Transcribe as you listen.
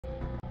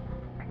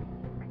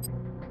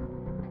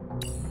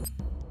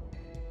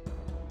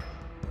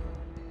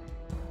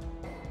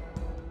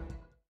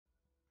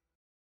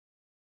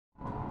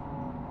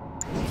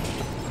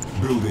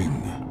Building.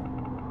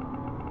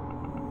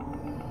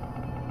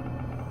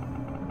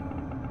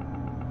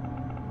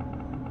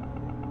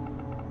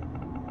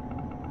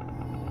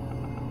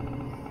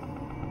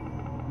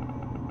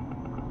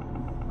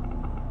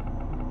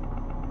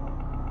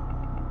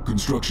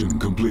 Construction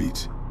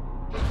complete.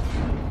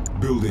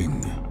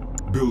 Building.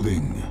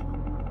 Building.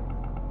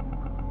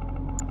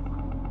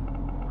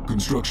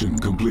 Construction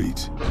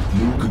complete.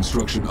 New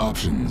construction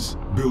options.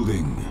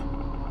 Building.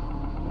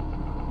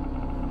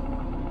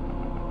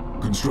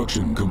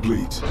 Construction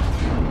complete.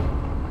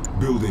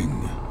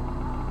 Building.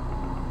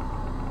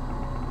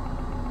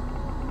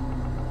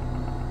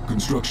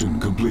 Construction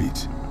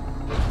complete.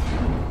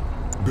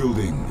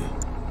 Building.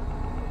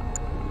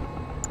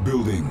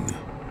 Building.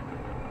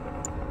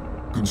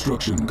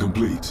 Construction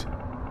complete.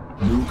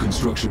 New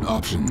construction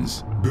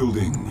options.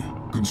 Building.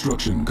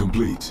 Construction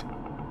complete.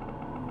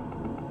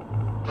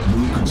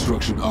 New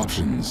construction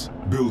options.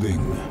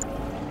 Building.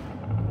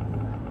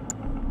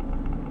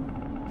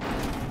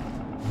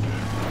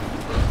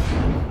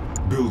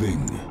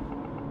 Building.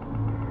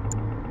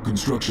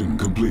 Construction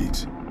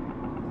complete.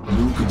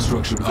 New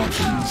construction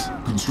options.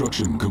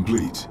 Construction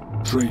complete.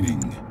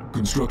 Training.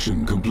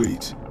 Construction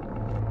complete.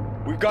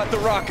 We've got the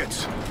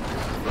rockets.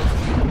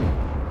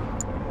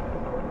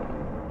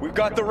 We've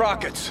got the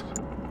rockets.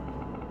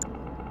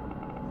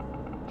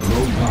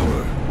 Low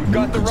power. We've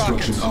got the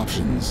construction rockets.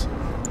 options.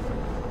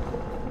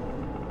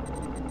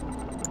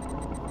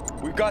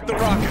 We've got the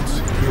rockets.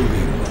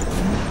 Building.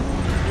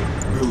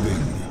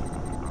 Building.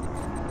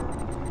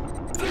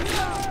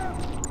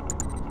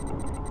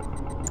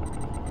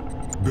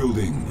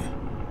 Building.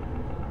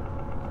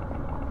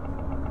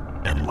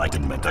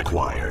 Enlightenment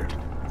acquired.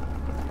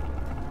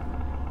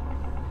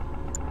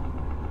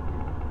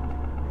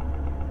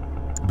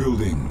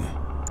 Building.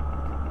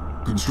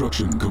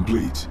 Construction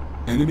complete.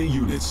 Enemy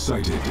units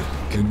sighted.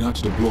 Cannot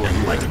deploy here.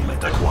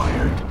 Enlightenment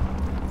acquired.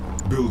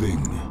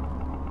 Building.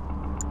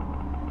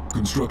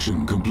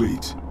 Construction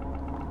complete.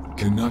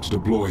 Cannot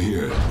deploy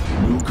here.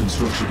 New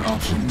construction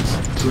options.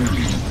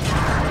 Training.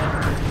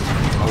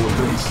 Our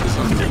base is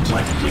under attack.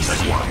 Enlightenment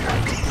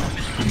acquired.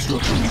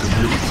 Construction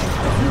complete.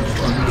 Unit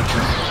under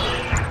attack.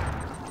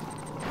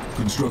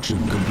 Construction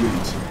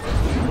complete.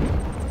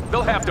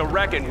 They'll have to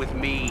reckon with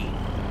me.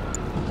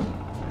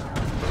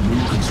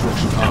 New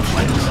construction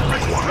options.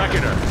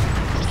 Reckoner.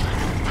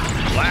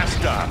 Last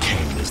stop.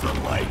 Kane is the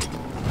light.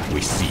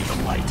 We see the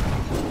light.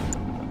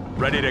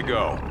 Ready to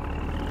go.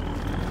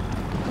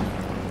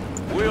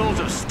 Wheels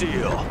of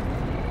steel.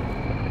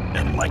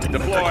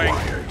 Enlightenment Deploying.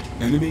 acquired.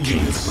 Enemy units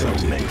Kane's will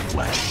sighted. made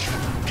flesh.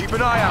 Keep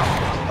an eye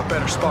out. A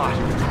better spot.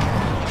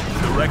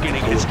 The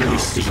reckoning is Our good.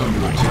 base is under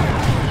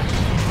attack.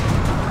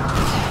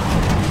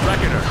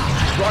 Reckoner.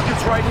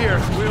 Rockets right here.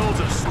 Wheels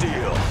of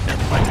steel.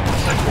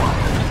 Enlightenment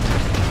acquired.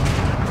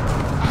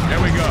 There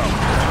we go.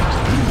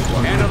 Unit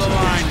under End of the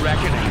attack. line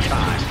reckoning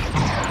time.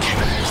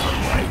 Kane is the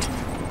light.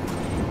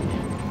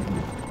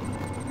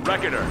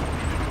 Reckoner.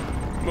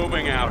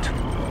 Moving out.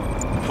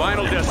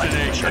 Final Enlightenment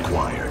destination.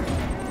 acquired.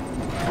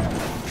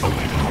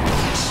 Awaiting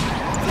orders.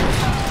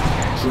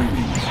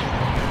 Training.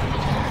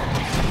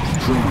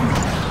 Training.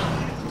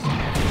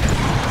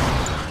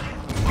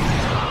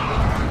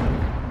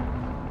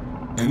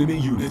 Enemy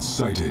units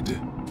sighted.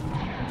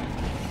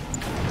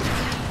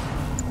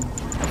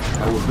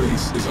 Our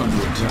base is under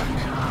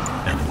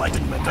attack.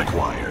 Enlightenment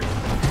acquired.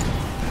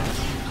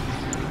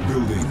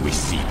 Building. We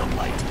see the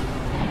light.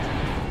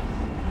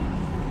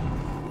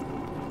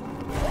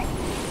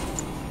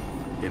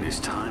 It is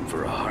time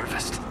for a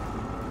harvest.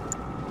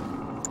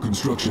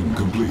 Construction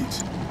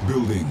complete.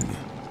 Building.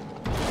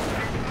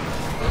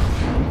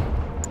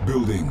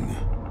 Building.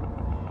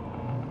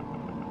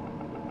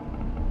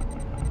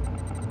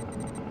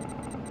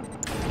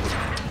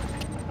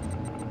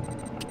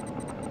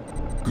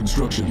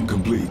 Construction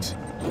complete.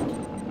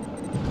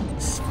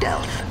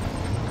 Stealth.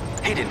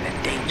 Hidden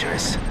and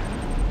dangerous.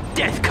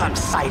 Death comes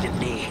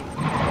silently.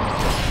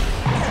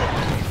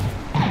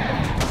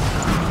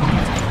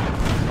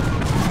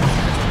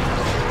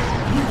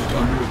 Unit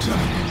under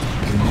attack.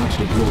 Cannot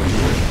deploy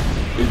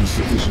here.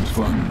 Insufficient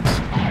funds.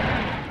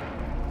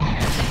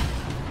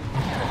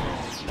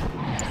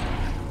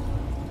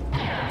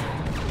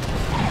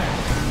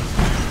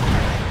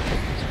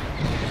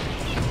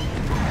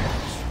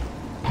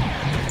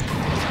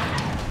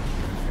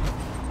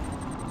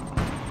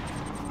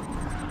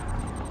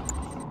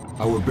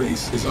 Our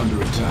base is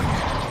under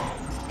attack.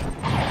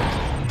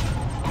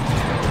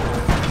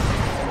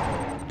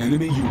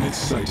 Enemy units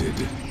sighted.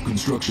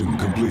 Construction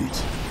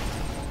complete.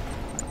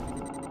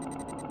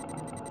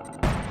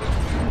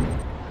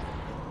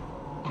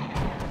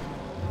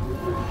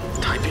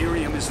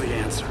 Tiberium is the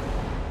answer.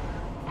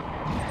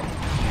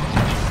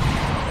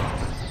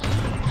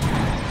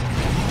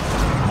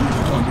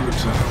 Unit under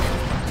attack.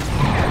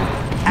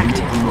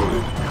 Unit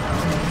promoted.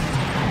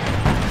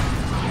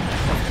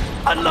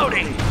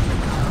 Unloading!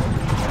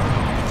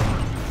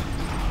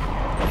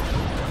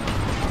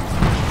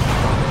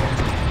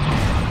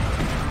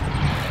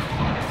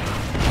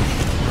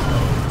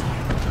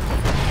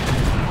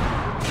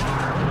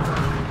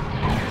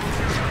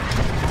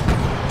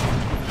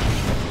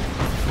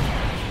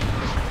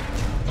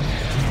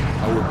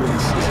 Our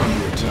base is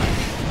under attack.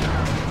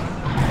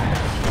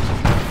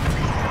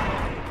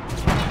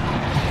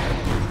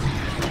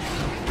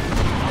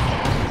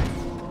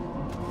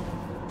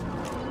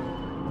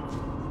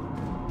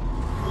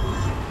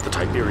 The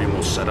Tiberium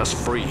will set us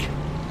free.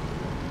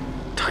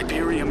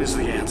 Tiberium is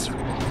the answer.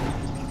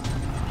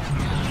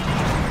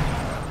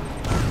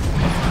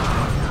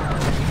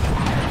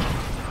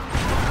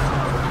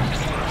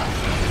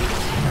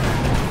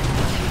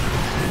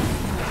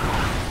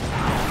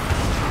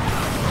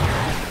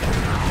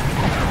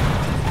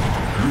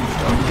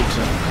 Unit under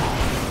attack.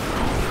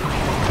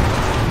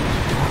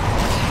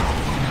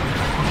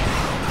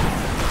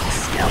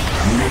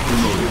 Unit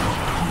promoted.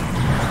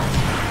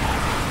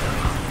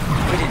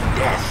 Hidden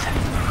death.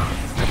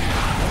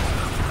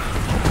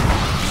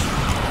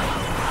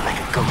 Like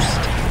a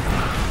ghost.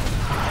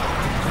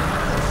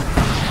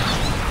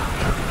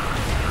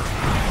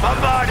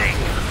 Bombarding!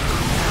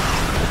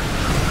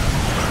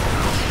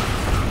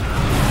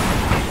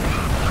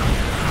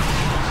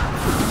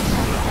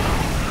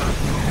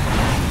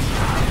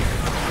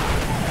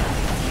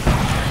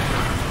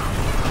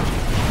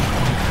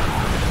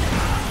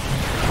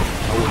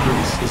 Our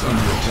base is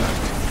under attack.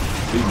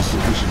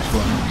 Insufficient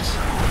funds.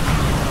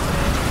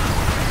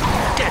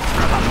 Death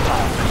from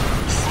above.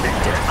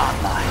 Spectre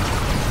online.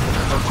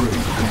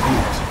 Upgrade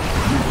complete.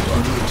 Unit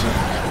under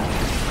attack.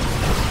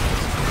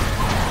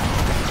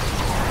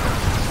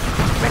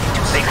 Ready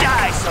to they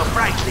die so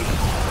brightly.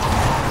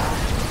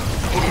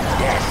 Hidden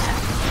death.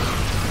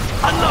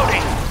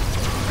 Unloading!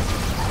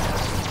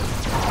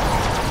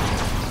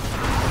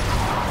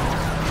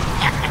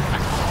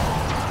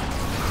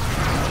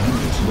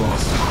 Unit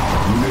lost.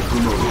 Unit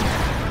promoted.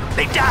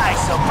 They die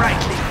so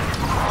brightly.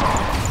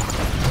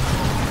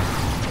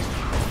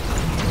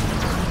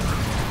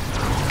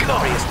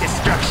 Glorious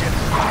destruction.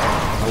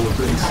 Our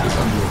base is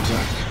under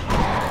attack.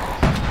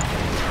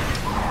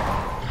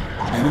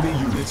 Enemy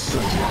units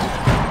sighted.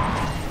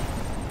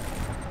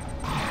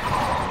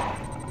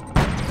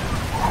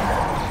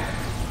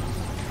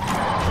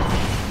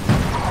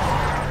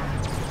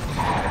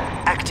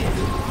 Active.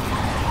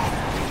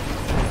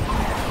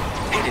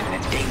 Hidden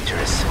and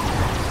dangerous.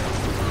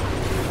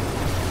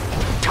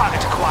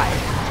 Target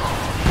acquired.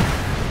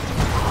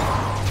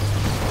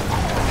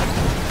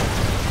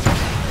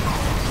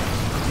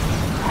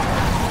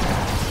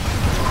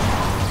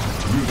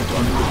 Unit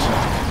under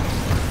attack.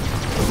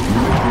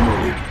 Unit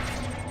promoted.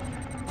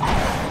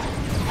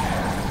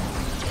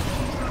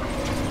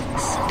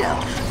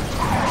 Stealth.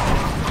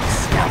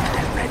 Stealth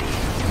and ready.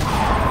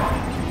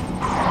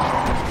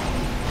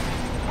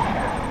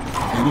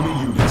 Enemy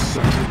units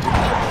sighted.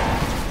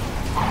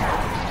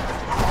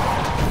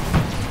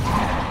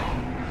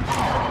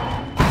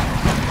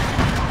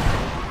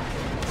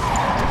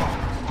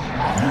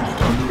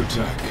 Unit under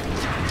attack.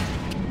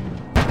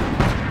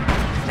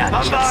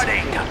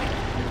 Bombarding!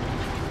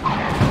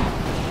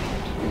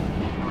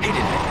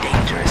 Hidden and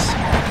dangerous.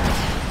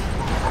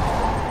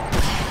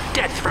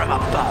 Death from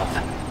above.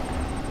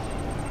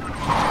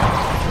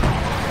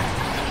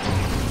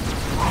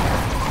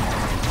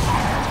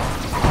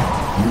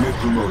 Unit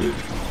promoted.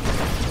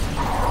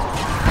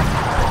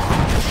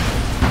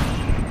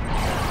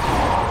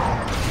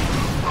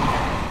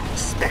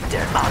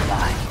 Spectre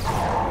online.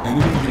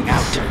 Enemy units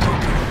out.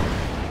 sighted.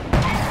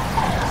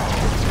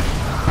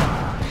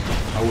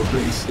 Our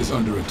base is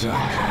under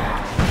attack.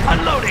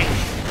 Unloading!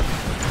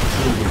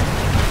 Building.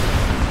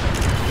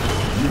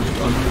 Unit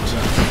under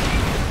attack.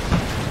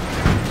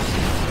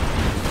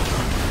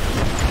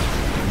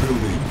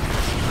 Building.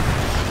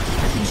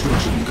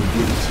 Construction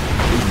complete.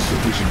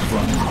 Insufficient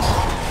funds.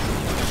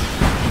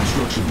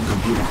 Construction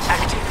complete.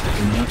 Active.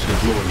 Cannot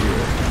deploy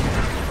here.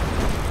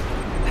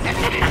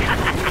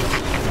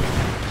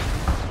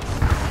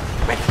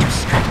 Ready to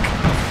strike.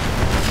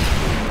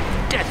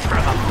 Death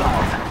from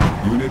above.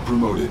 Unit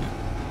promoted.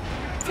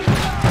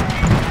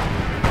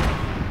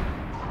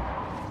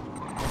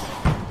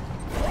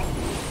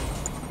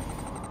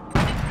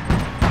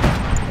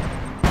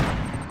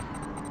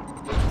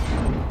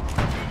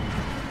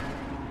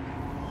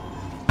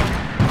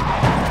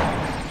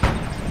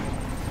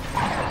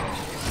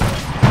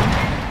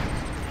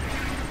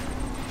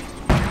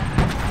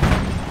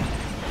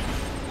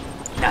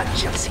 Not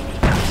Chelsea,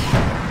 Nico.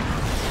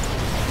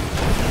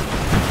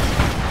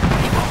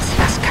 He won't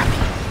see us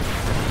coming.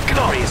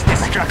 Glorious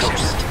destruction.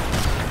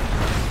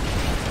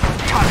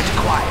 Target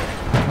acquired.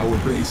 Our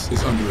base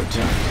is under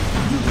attack.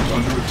 Unit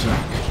under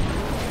attack.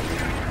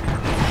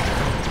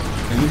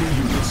 Enemy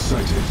units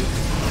sighted.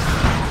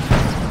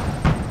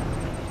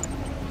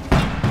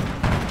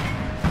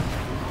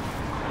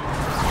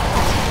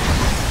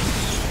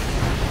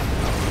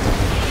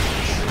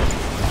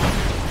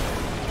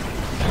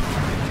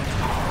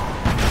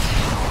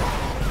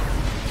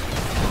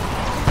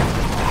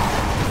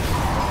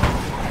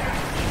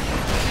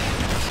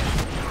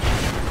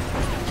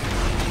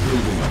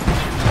 Building.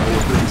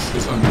 Our base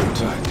is under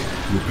attack.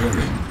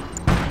 Repairing.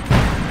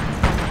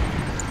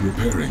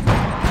 Repairing.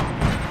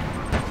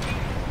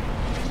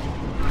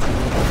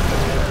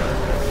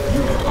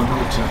 Unit under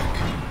attack.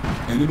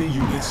 Enemy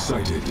units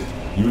sighted.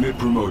 Unit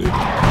promoted.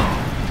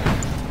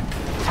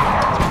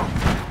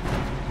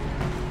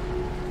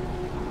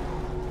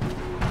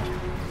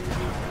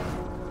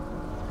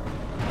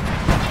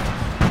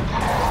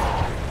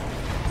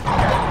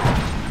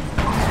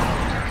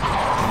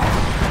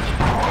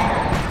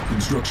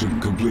 Construction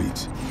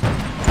complete.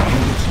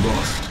 Units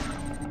lost.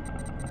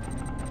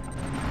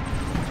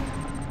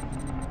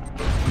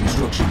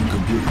 Construction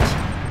complete.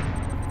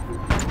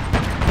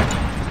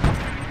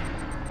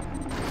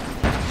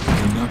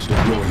 Cannot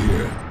deploy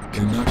here.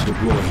 Cannot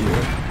deploy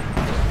here.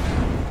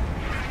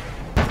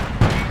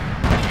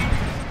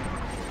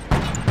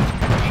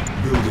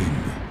 Building.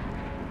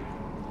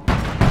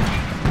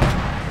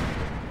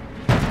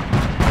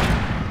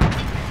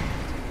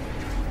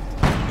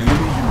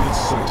 Enemy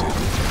units sighted.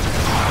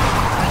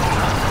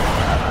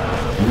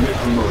 Unit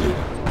promoted.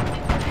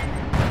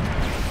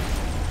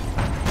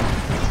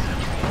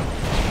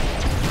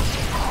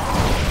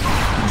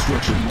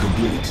 Construction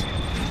complete.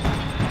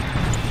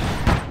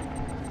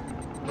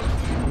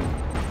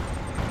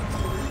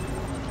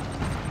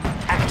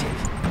 Active.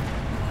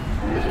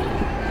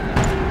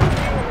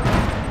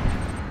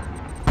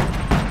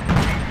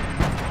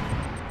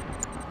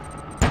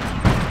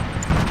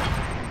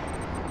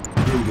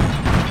 Building.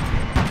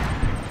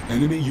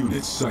 Enemy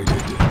units sighted.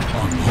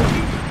 On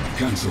hold.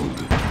 Cancelled.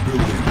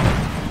 Building.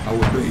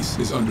 Our base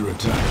is under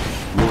attack.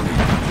 Warning.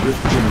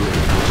 Rift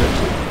generator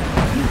detected.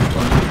 Unit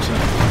under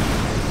attack.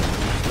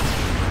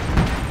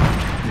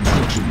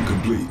 Construction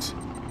complete.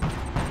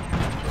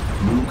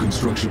 New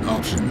construction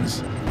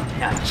options.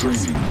 Not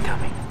Training.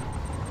 coming.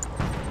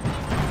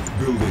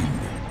 Building.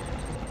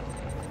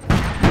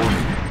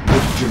 Warning.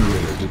 Rift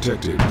generator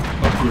detected.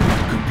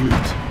 Upgrade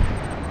complete.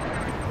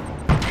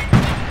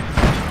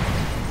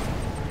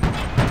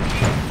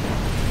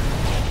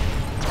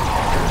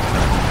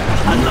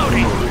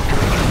 Unloading.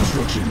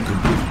 Construction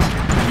complete.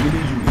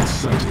 Enemy units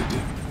sighted.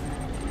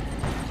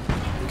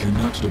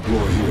 Cannot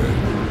deploy here.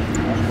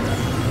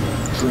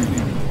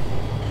 Training.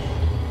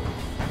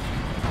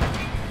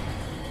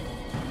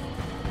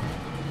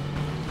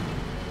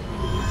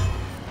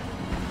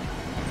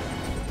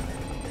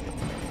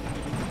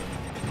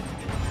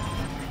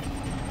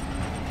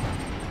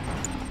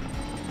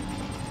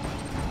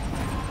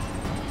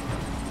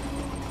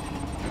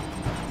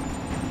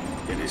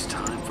 It is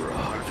time for a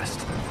harvest.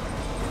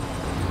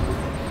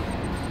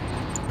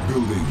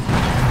 Building.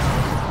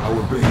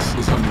 Our base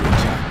is under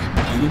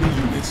attack. Enemy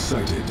units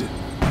sighted.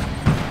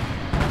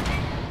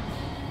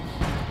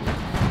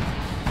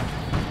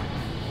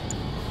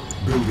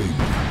 Building.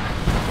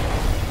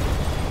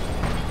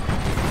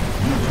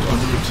 Unit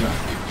under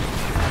attack.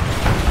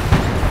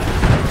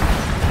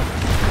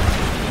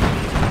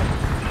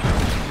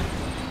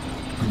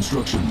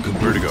 Construction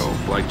complete. Vertigo,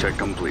 flight check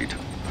complete.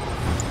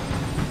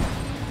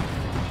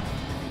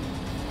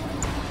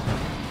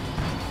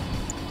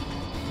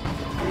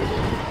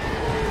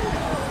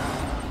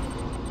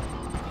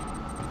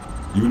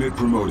 Unit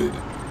promoted.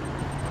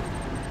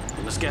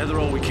 We must gather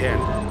all we can.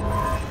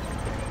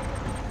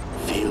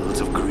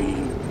 Fields of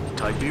green.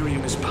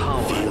 Tiberium is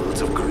power.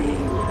 Fields of green.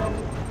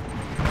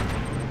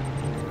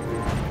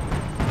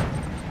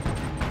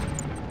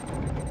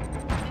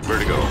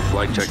 Vertigo,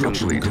 flight check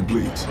Construction complete.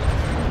 complete.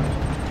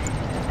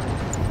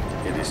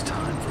 It is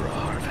time for a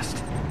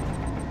harvest.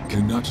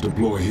 Cannot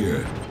deploy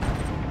here.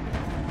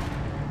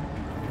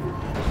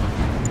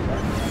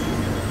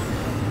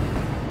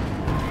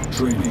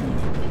 Training.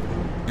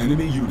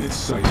 Enemy units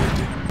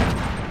sighted.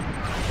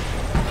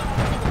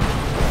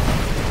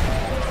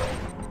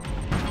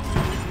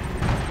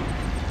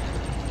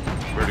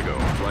 Vertigo,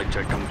 flight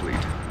check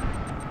complete.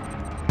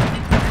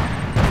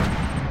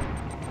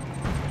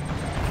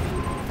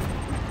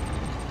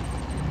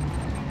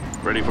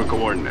 Ready for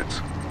coordinates.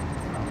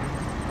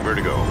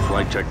 Vertigo,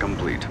 flight check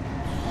complete.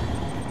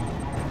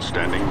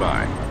 Standing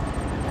by.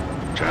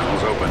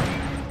 Channels open.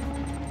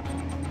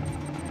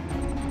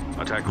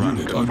 Attack run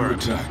Unit under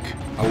confirmed. attack.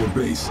 Our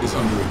base is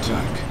under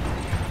attack.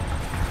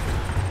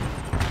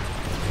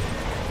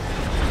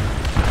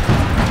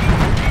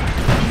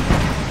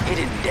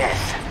 Hidden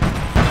death.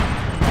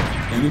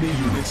 Enemy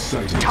units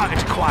sighted.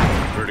 Target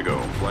acquired. Vertigo,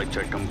 flight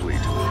check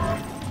complete.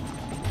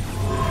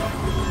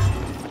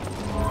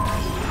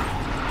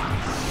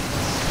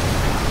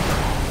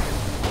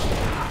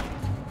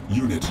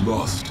 Unit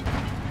lost.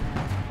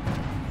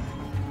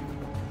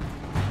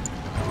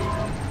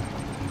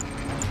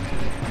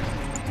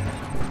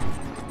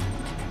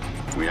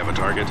 We have a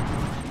target.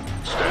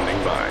 Standing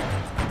by.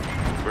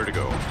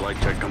 Vertigo, flight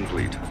check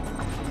complete.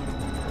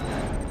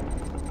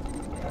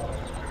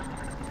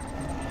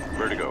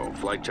 Vertigo,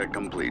 flight check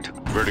complete.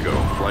 Vertigo,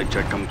 flight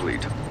check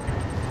complete.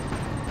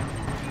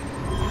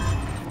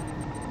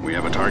 We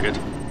have a target.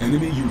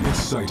 Enemy units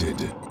sighted.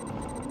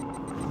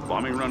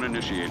 Bombing run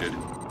initiated.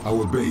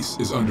 Our base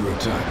is under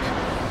attack.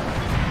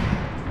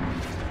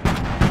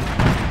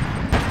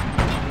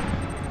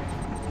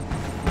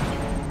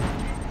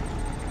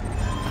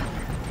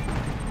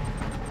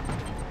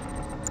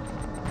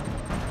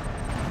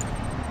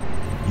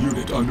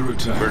 Unit under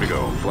attack.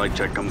 Vertigo, flight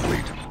check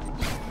complete.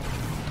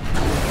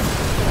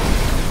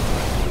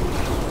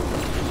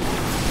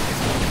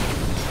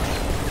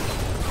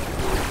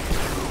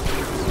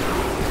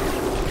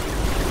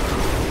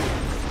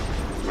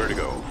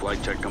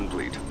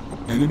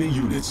 Enemy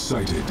units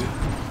sighted.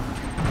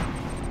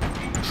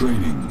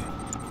 Training.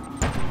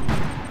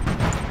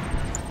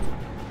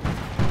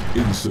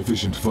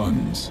 Insufficient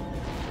funds.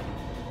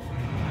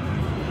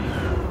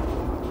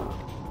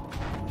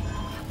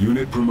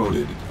 Unit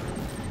promoted.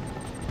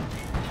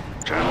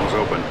 Channels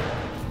open.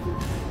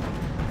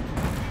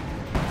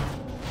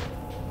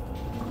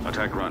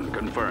 Attack run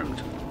confirmed.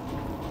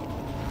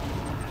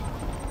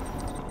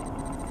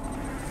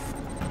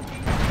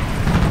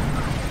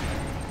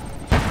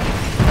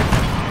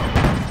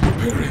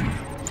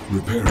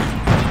 Repairing.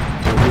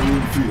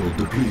 Tiberium field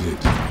depleted.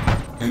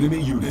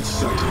 Enemy units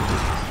sighted.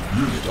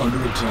 Unit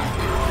under attack.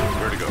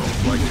 Vertigo,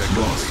 flight Unit check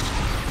lost.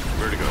 complete.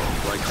 Vertigo,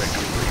 flight check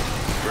complete.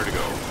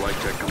 Vertigo, flight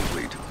check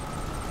complete.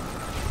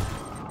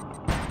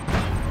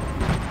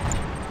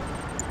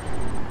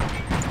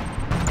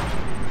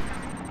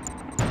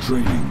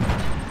 Training.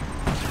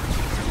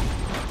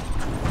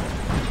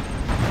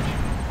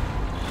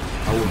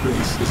 Our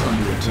base is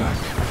under attack.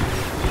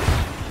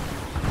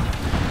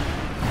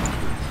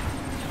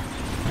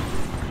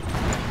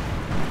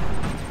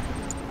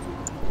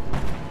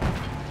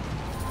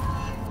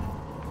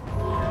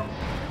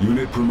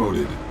 Unit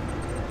promoted.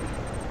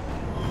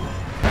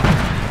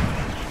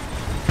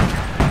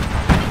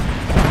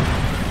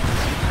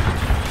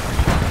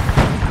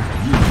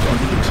 Unit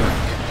under attack.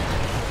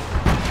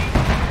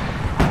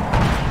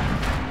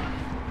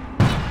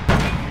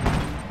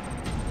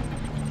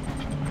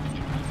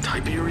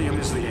 Tiberium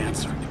is the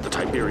answer. The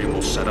Tiberium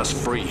will set us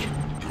free.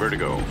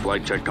 Vertigo,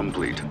 flight check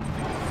complete.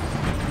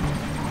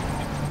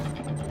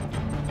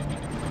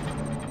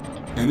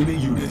 Enemy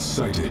units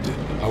sighted.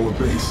 Our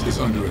base is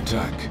under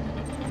attack.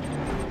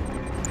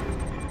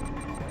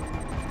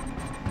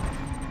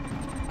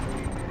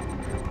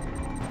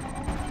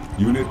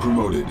 Unit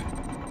promoted.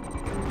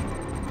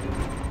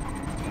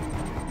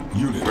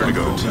 Unit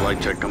Vertigo, under attack.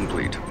 flight check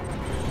complete.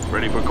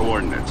 Ready for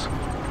coordinates.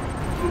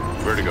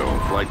 Vertigo,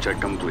 flight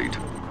check complete.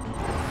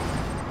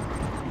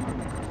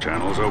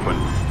 Channels open.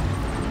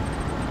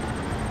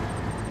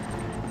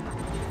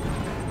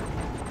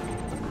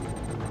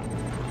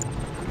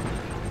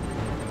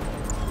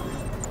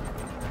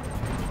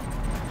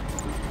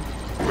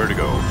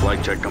 Vertigo,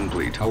 flight check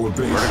complete. Our base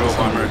Vertigo is under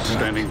bombers attack.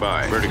 standing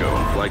by. Vertigo,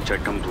 flight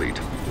check complete.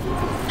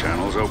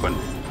 Channels open.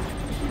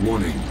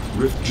 Warning.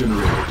 Rift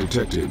generator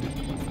detected.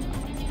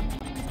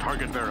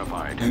 Target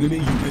verified. Enemy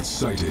units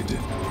sighted.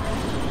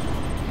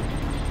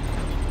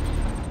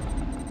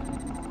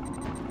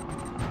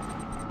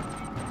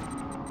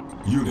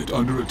 Unit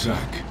under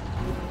attack.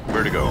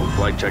 Vertigo,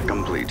 flight check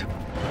complete.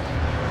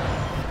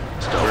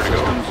 Stealth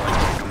system,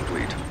 flight check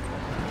complete.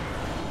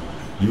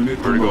 Unit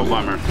Vertigo promoted.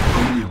 bomber.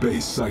 Enemy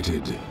base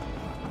sighted.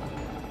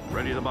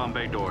 Ready the bomb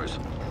bay doors.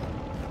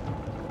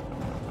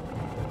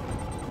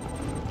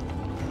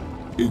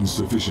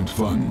 Insufficient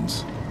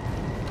funds.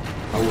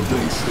 Our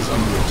base is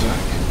under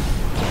attack.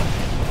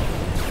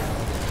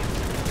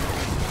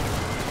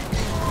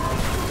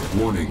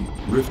 Warning.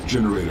 Rift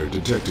generator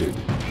detected.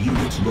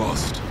 Unit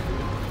lost.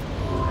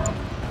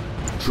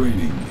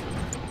 Training.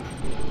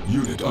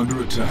 Unit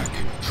under attack.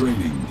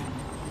 Training.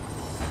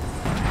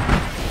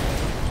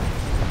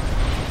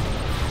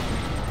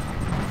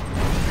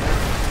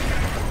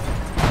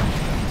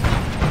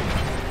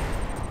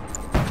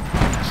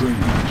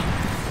 Training.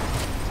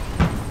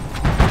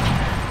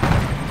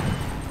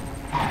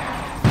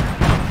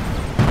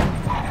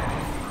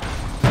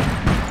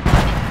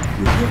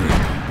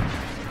 Repairing.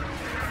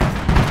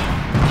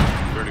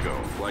 Vertigo,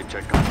 flight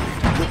check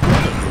complete. The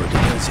Brotherhood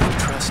has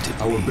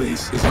entrusted Our me.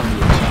 base is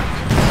under attack.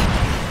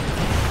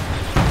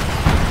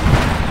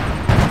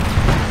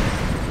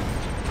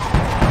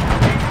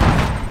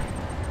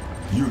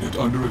 Unit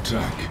under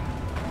attack.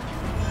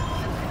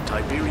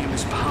 Tiberium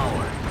is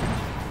power.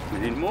 We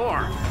need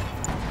more.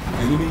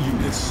 Enemy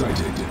units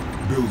sighted.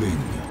 Building.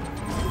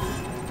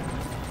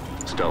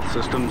 Stealth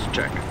systems,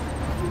 check.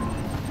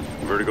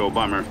 Vertigo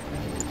bomber.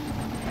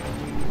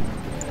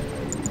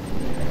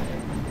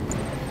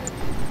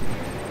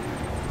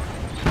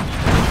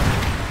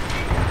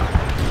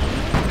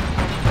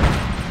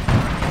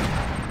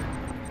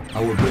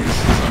 Our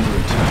base is under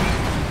attack.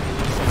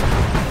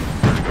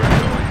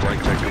 Vertigo,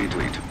 flight check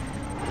complete.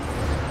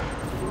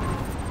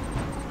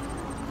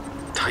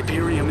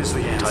 Tiberium is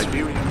the answer.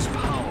 Tiberium is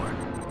power.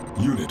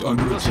 Unit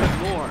under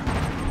attack.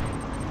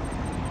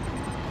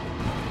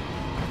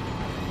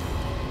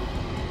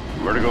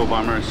 Vertigo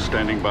bombers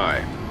standing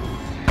by.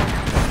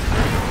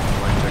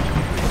 Flight check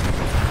complete.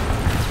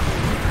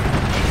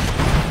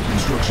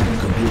 Construction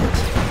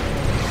complete.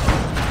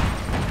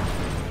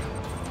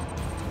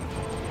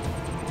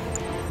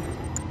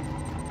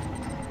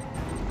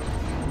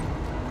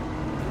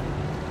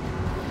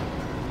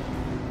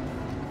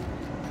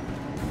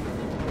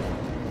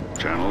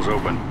 Channels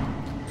open.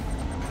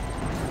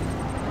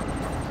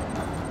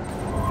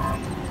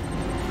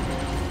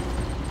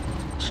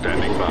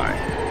 Standing by.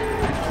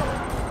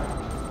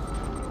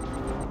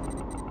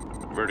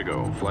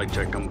 Vertigo, flight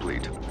check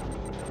complete.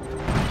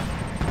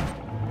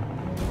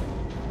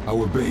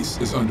 Our base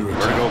is under Vertigo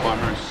attack.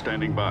 bombers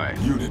standing by.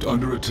 Unit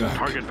under attack.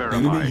 Target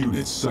verified. Enemy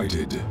units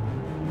sighted.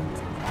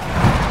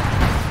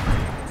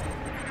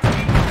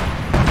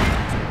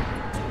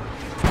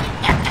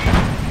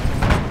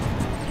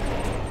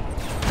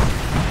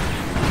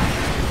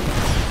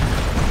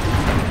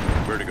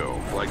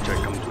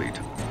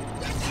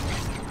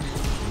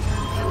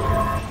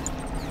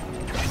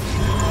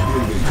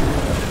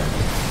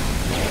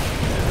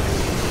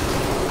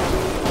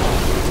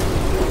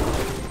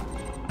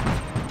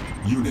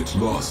 Unit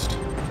lost.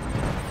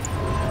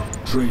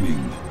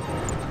 Training.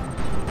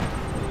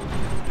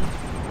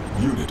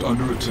 Unit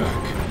under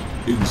attack.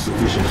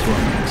 Insufficient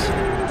funds.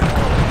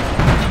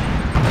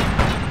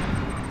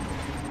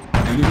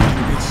 Enemy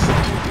units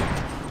sighted.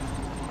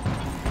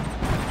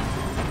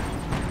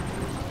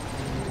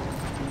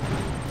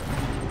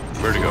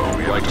 Vertigo,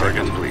 flight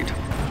target complete.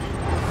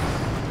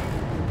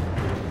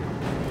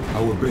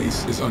 Our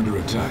base is under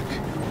attack.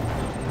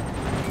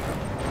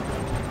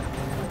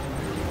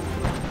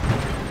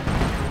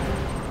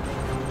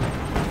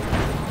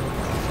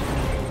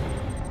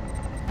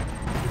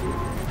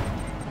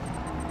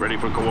 Ready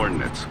for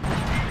coordinates.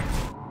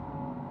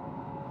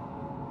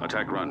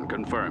 Attack run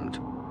confirmed.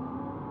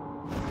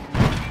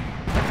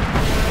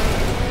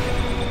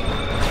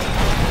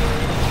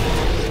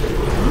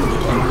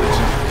 Unit under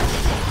attack.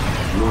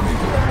 Warning,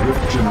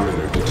 rift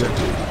generator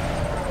detected.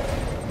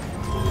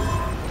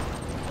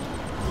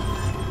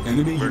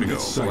 Enemy Vertigo,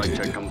 units flight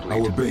sighted. check complete.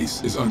 Our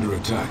base is under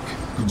attack.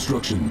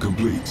 Construction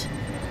complete.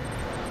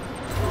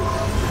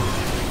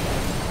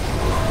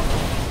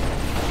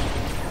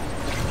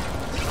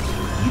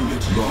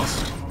 Unit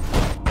lost.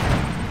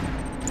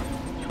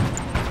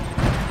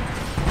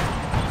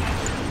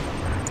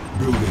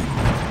 Building.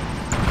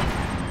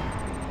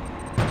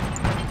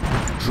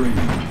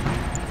 Training.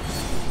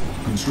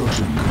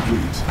 Construction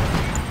complete.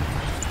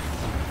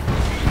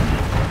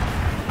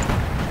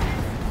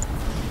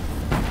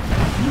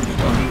 Unit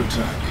under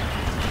attack.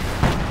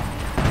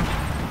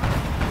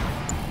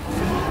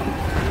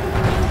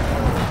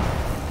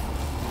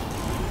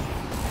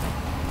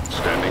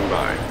 Standing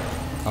by.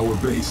 Our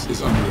base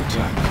is under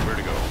attack.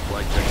 Vertigo,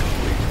 flight check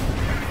complete.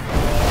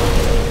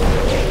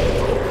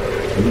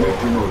 Unit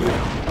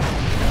promoted.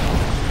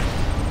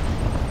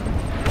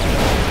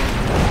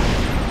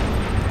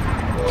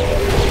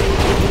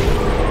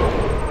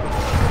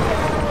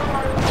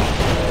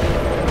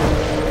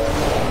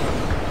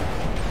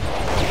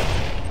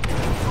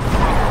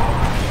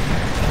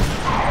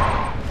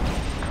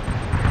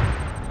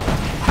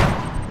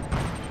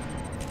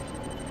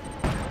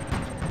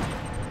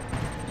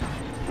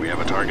 We have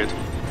a target.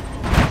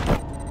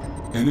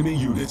 Enemy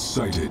units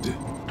sighted.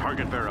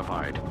 Target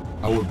verified.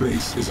 Our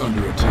base is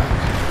under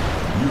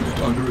attack. Unit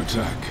under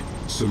attack.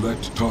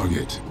 Select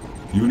target.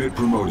 Unit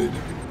promoted.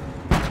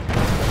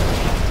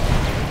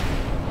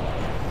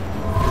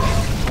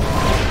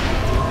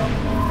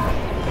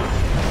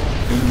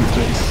 Enemy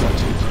base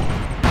sighted.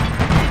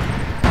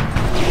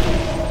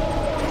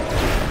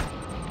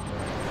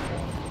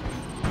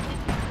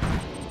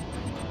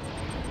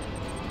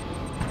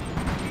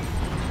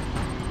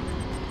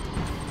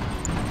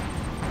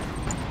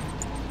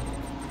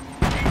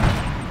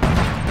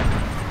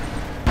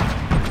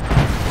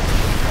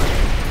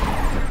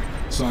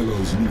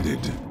 Silos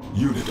needed.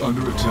 Unit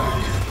under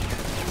attack.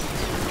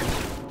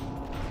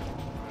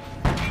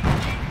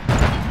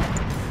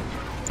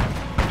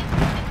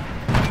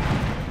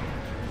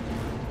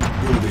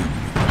 Building.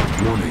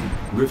 Warning.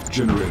 Rift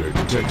generator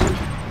detected.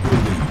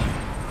 Building.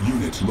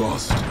 Unit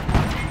lost.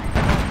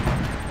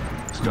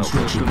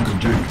 Construction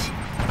complete.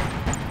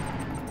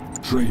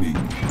 Training.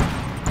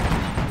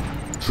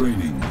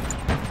 Training.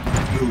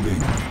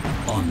 Building.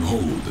 On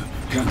hold.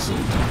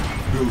 Cancelled.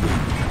 Building.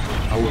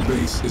 Our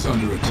base is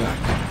under attack.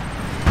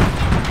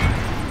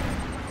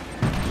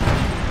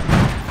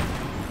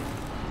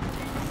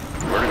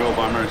 Vertigo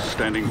bombers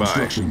standing by.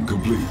 Construction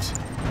complete.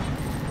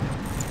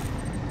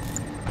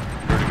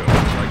 Vertigo,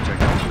 flight check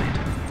complete.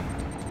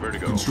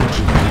 Vertigo.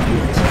 Construction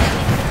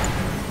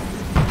complete.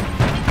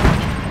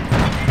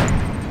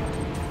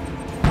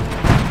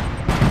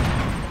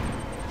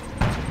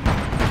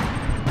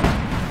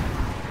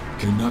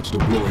 Cannot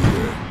deploy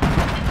here.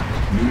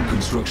 New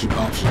construction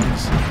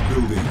options.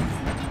 Building.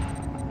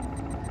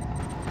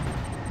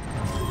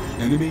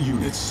 Enemy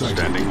units sighted.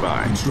 Standing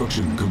by.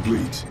 Construction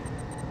complete.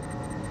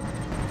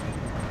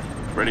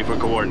 Ready for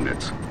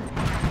coordinates.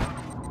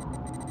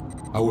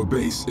 Our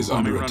base is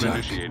Bombing under run attack.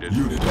 initiated.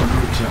 Unit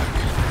under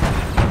attack.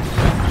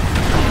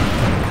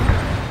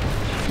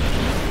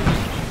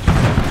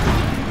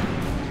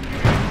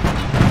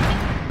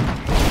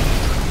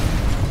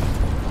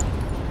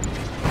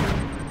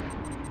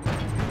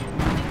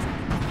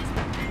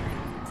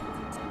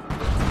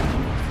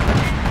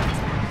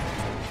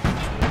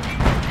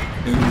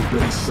 Enemy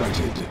base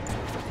sighted.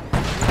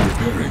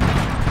 Repairing.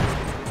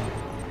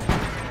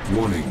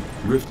 Warning.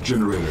 Rift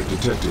generator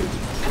detected.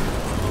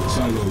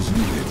 Silos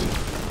needed.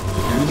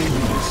 Enemy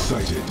units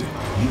sighted.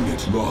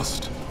 Unit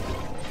lost.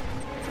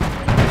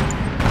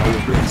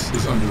 Our base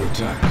is under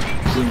attack.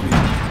 Training.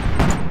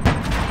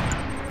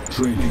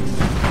 Training.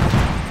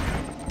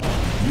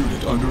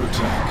 Unit under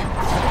attack.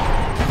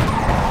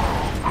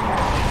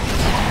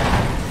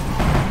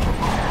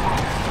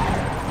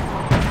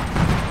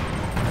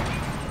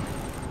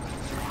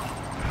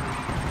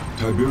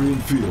 Tiberium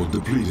field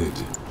depleted.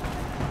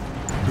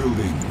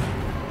 Building.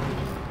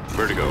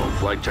 Vertigo,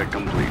 flight check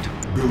complete.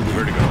 Building.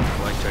 Vertigo,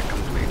 flight check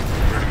complete.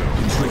 Vertigo.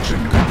 Construction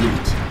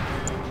complete.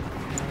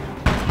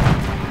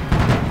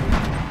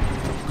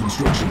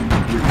 Construction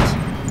complete.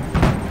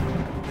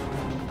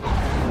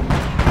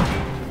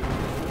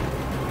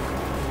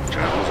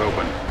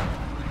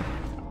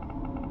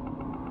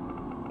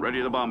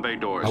 Ready the bomb bay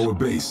doors. Our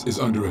base is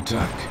under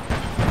attack.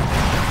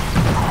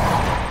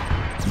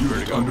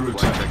 Unit under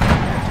attack.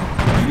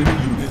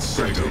 Enemy units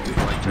sighted.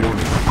 Warning.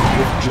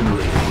 Rift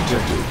generator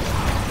detected.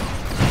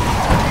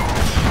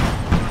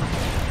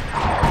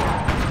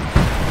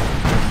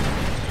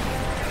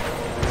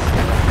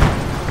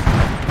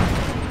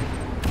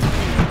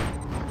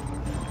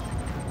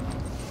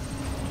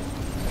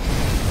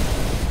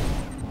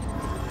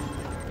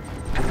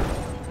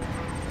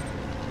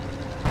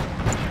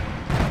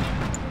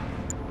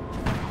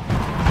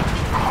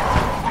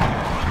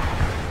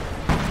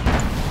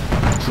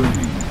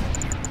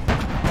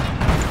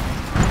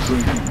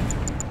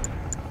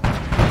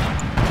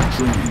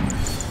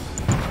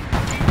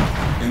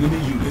 Enemy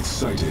units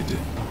sighted.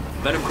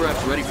 Venom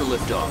craft ready for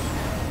liftoff.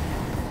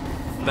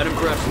 Venom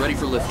craft ready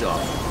for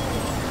liftoff.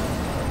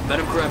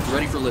 Venom craft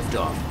ready for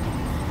liftoff.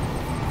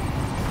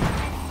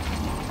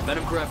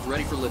 Venom craft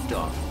ready for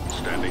liftoff.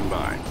 Standing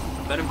by.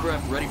 Venom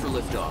craft ready for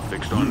liftoff.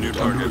 Fixed on new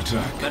Unit under target.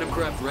 attack. Venom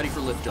craft ready for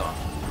liftoff.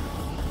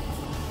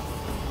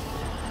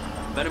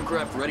 Venom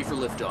craft ready for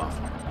liftoff.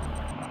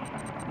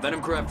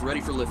 Venom craft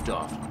ready for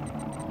liftoff.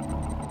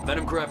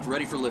 Venom craft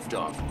ready for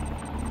liftoff.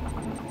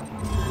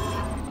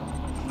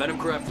 Venom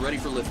craft ready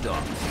for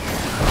liftoff.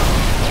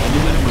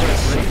 Venom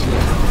craft ready for liftoff.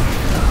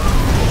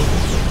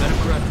 Venom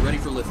craft ready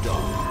for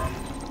liftoff.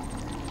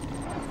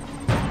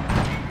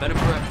 Venom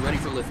craft ready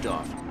for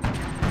liftoff.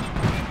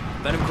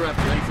 Venom craft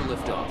ready for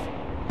liftoff.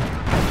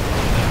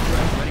 Venom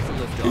craft ready for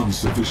liftoff.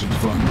 Insufficient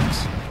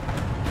funds.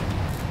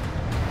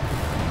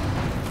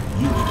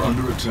 Unit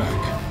under attack.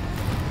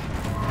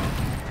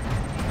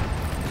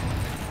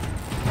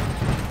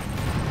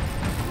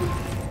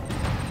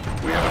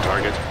 We have a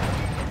target.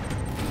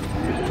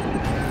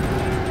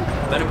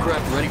 Venom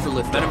craft ready for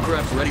lift. Venom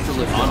craft ready for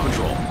lift. On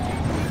patrol.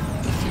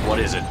 What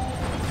is it?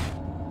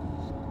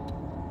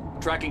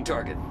 Tracking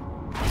target.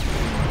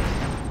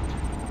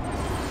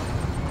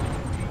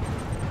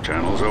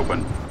 Channels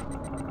open.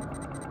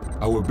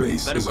 Our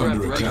base Venom is craft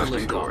under ready for attack.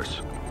 lift.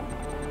 Course.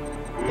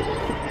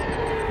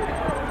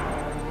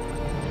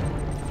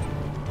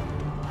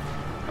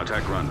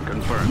 Attack run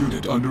confirmed.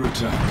 Unit under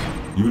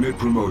attack. Unit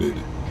promoted.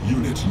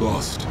 Unit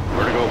lost.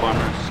 Vertigo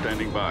bombers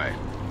standing by.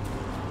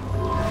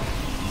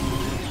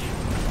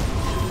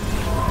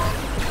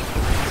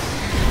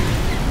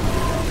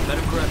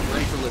 Venom craft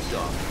ready for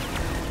liftoff.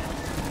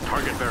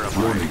 Target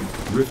verified. Warning.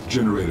 Rift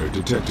generator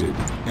detected.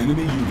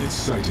 Enemy units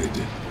sighted.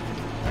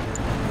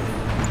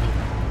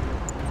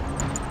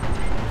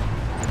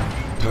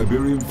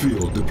 Tiberium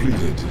field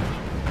depleted.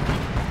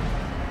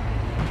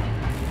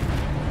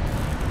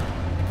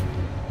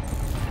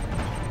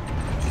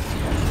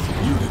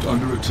 Unit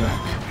under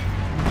attack.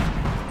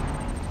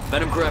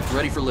 Venom craft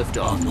ready for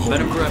liftoff. On hold.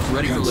 Venom craft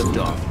ready Cancelled.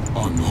 for liftoff.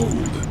 On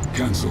hold.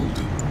 Cancelled.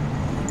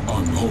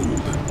 On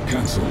hold.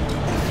 Cancelled.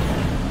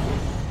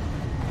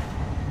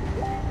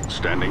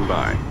 Standing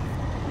by.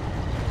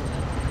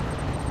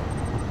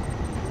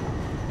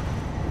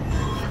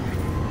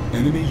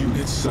 Enemy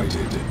units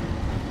sighted.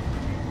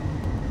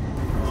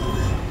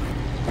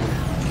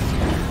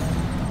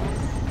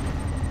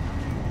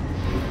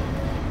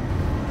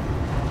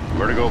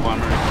 Vertigo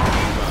bombers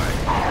standing by.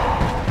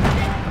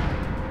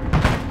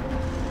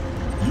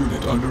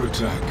 Unit under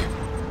attack.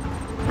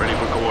 Ready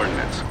for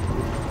coordinates.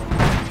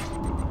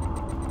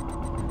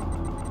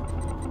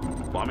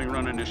 Bombing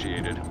run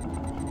initiated.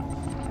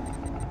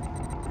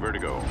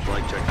 Vertigo,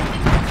 flight check.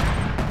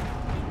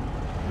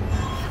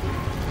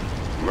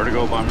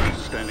 Vertigo bombers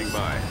standing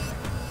by.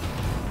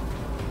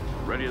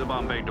 Ready the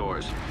bomb bay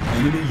doors.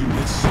 Enemy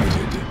units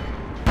sighted.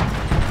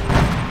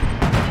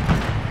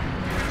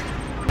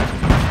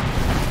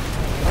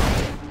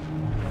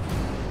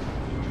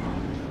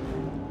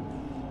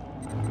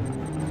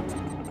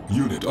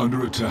 Unit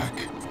under attack.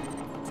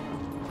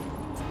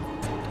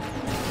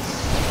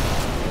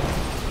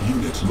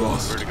 Unit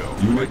lost. Vertigo,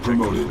 Unit flight check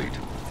promoted. complete.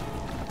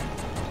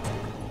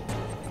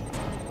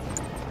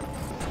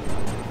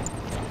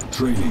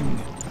 Training.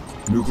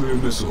 Nuclear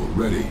missile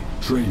ready.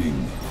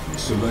 Training.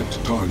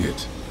 Select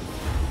target.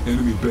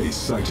 Enemy base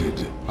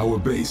sighted. Our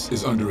base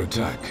is under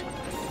attack.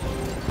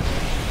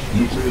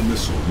 Nuclear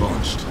missile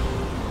launched.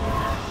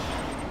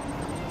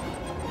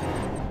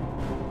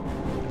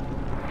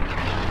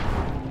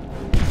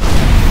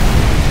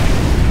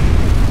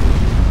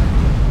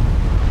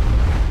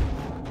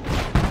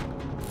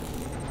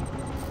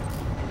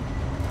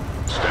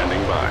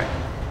 Standing by.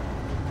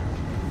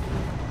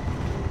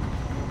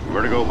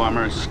 Vertigo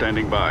bombers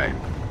standing by.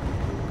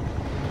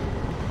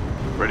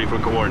 Ready for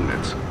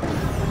coordinates.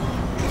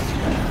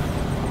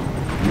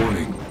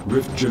 Warning.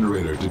 Rift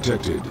generator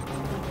detected.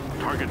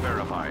 Target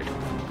verified.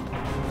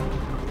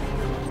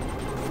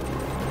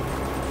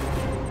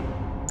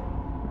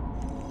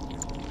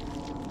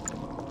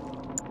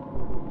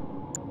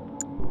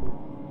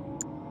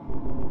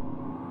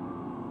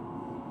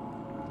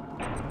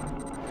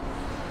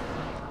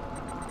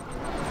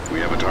 We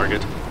have a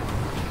target.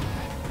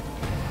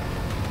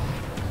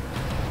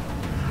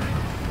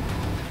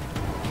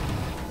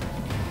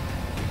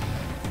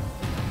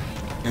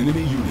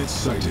 Enemy units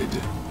sighted.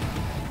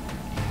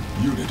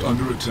 Unit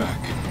under attack.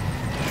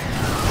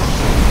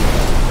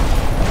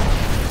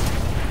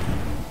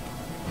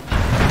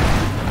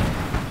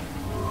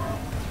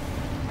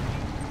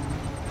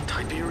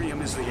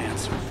 Tiberium is the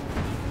answer.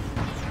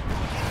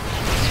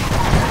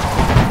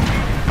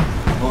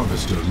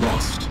 Harvester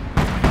lost.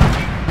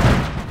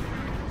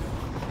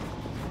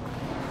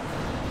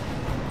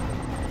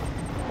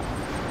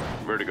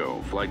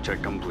 Vertigo, flight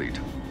check complete.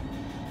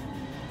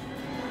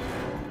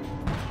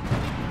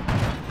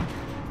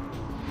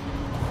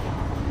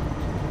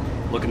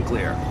 Looking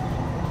clear.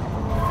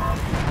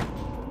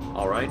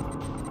 All right.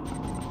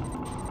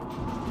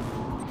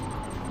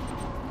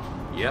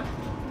 Yep.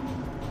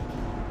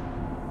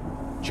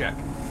 Check.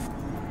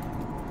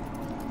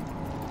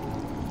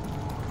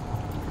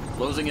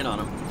 Closing in on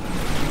him.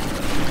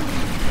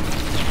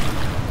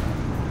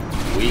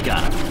 We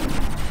got him.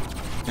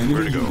 Enemy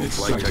Vertigo, unit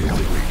flight check sighted.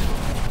 complete.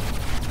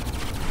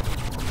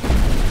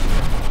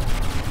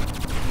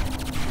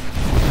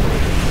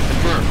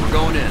 Confirmed, we're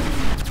going in.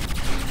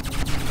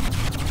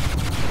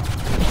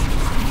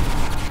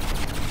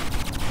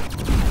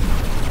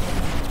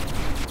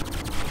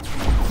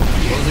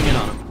 Closing in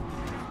on him.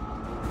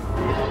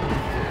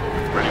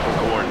 Ready for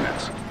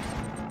coordinates.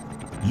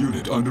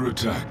 Unit under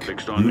attack.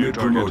 Fixed on new Unit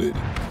target. promoted.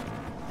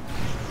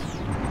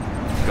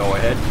 Go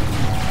ahead.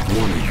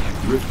 Warning.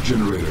 Rift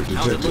generator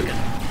How's it detected. looking?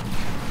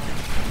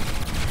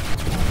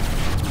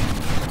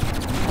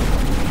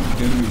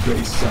 Enemy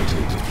base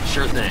sighted.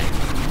 Sure thing.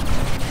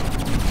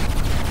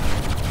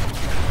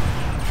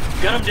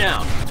 Got him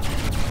down.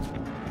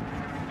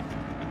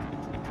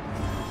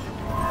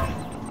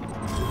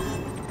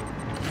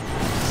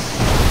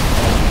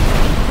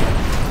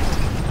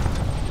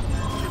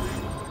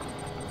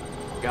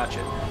 Gotcha.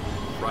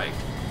 Right.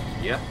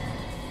 Yep.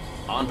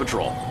 On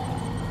patrol.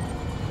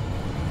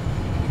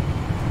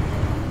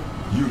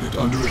 Unit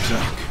under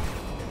attack.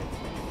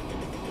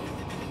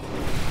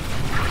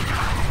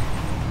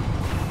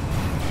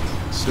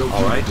 Stealth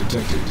All right. unit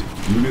detected.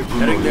 Unit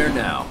promoted. Heading there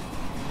now.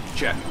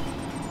 Check.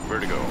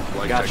 Vertigo,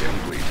 flight Gotcha. check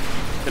complete.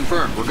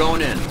 Confirmed, we're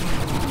going in.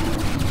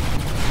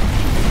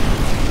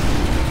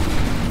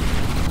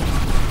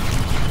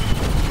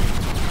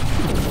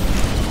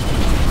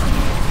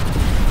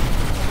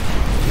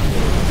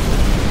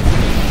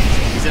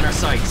 He's in our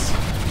sights.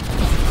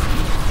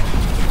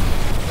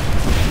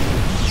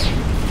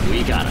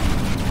 We got him.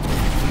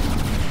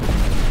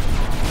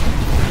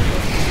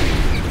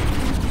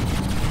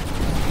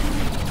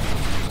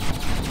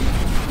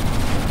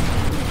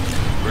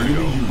 Enemy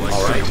unit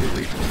All right.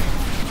 sighted.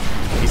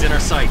 He's in our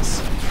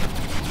sights.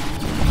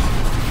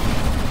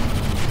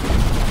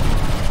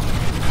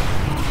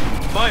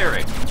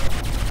 Firing.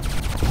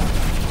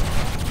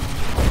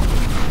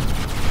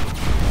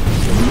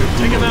 Unit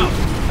Take him promoted. out.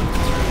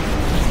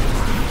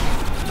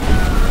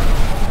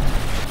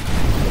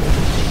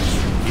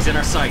 He's in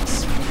our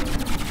sights.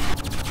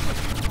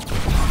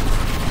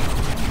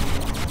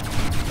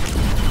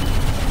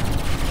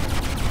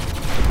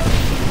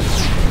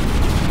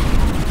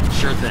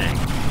 Sure thing.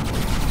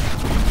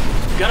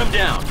 Got him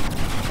down.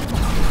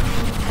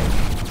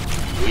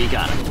 We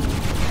got him.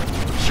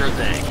 Sure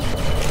thing.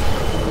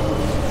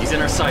 He's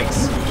in our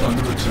sights. Unit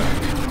under attack.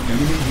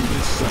 Enemy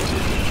unit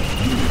sighted.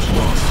 Unit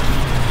lost.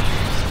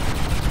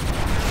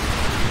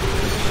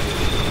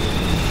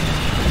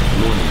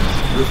 Warning.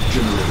 Rift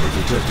generator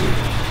detected.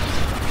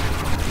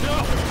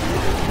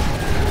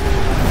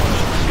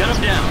 Got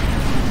him down.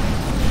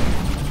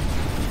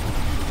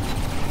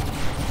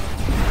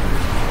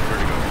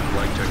 Vertigo,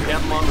 flight check We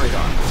have him complete. on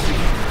radar.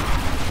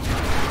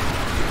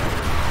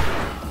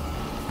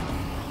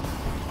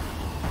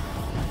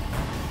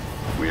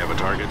 We have a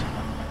target.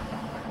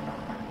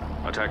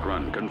 Attack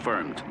run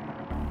confirmed.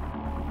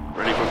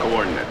 Ready for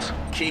coordinates.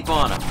 Keep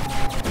on him.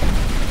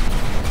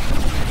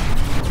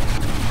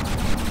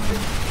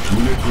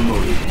 Unit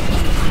promoted.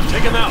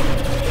 Take him out.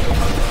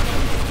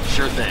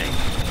 Sure thing.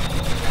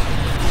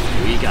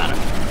 We got him.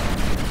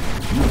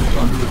 Unit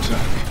under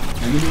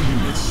attack.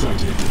 Enemy unit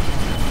sighted.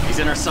 He's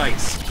in our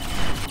sights.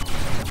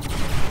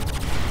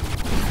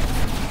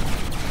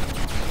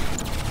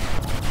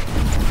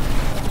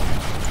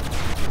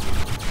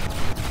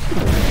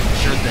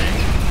 Sure thing.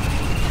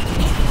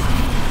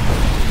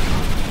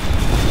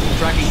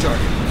 Tracking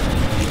target.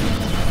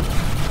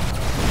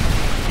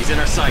 He's in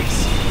our sights.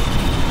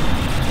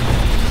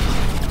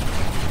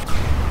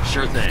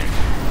 Sure thing.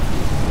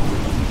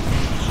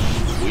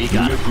 We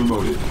got Unit him.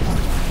 promoted.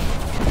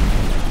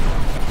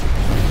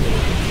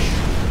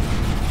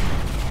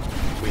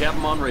 We have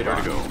him on radar.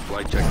 Vertigo,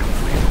 flight check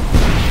complete.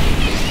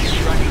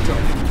 Tracking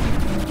target.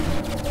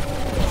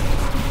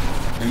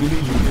 Enemy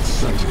unit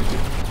sighted.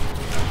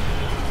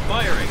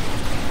 Firing.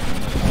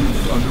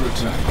 Unit under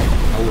attack.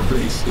 Our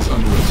base is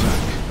under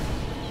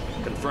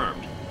attack.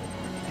 Confirmed.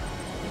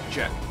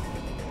 Check.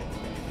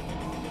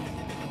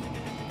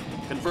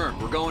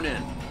 Confirmed. We're going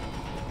in.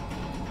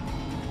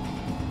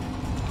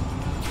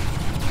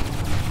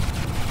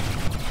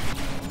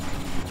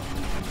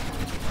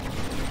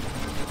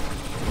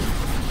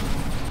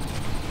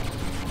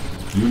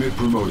 Unit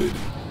promoted.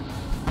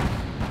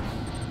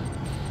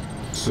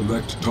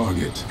 Select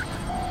target.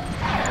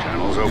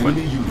 Channels open.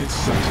 Enemy units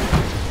sighted.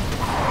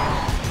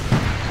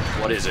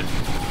 What is it?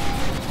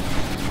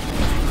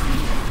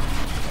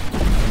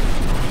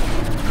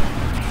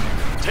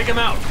 Take him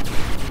out!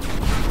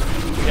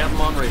 We have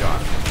him on radar.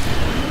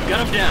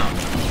 Gun him down!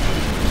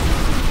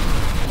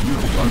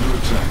 Unit under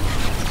attack.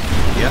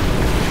 Yep.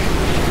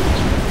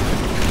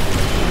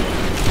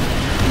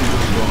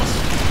 Unit lost.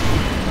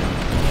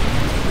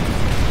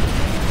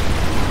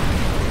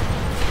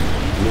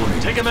 Warning.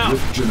 Take him out.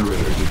 Lift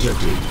generator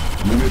detected.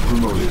 Unit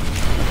promoted.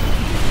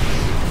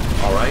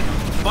 All right.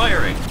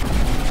 Firing!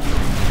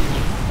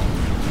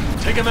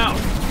 Take him out!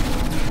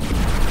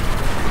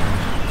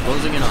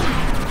 Closing in on him.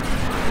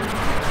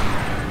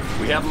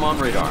 We have him on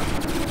radar.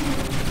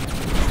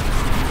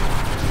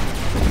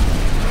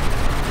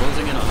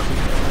 Closing in on him.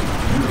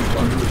 Unit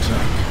under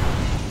attack.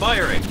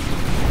 Firing!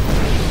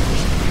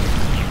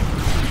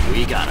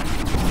 We got him.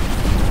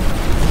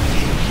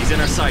 He's in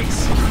our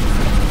sights.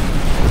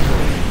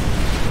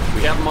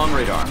 We have him on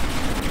radar.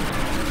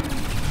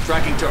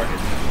 Tracking target.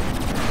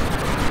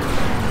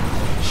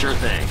 Sure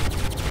thing.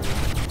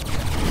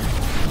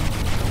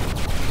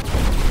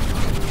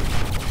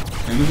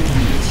 Enemy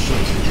units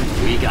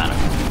sighted. We got him.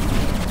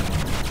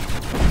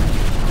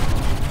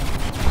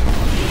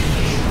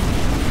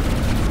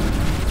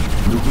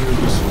 Nuclear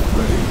missile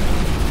ready.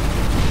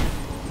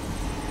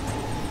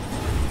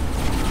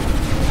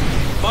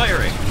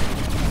 Firing!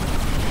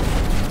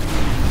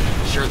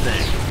 Sure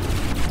thing.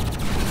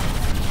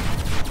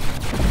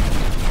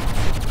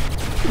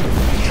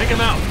 Take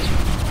him out!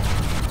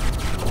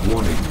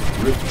 Warning.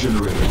 Rift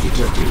generator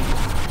detected.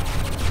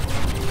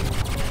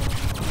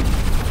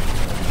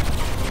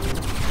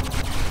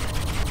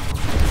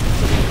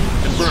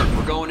 Confirmed,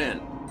 we're going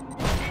in.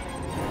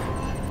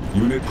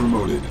 Unit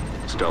promoted.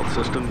 Stealth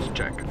systems,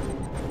 check.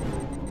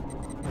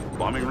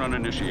 Bombing run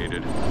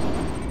initiated.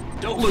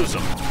 Don't lose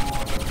him.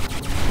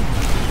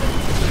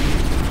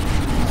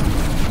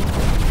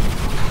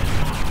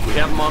 We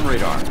have him on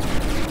radar.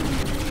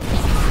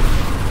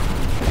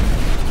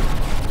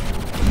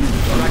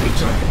 Unit under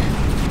attack.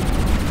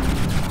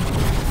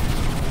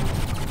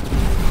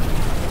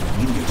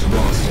 Unit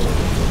lost.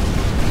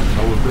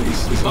 Our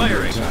base is under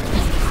Firing. attack.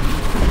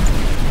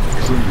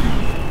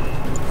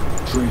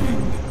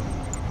 Training.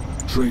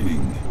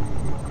 Training.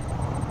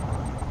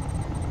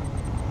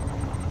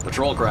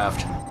 Patrol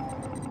craft.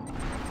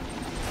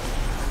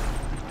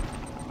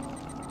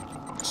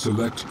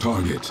 Select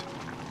target.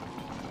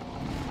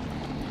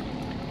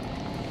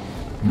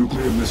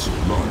 Nuclear missile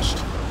launched.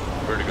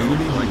 Vertigo,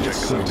 Enemy flight check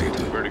units complete.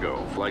 sighted.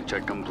 Vertigo, flight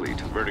check complete.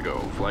 Vertigo,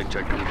 flight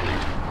check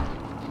complete.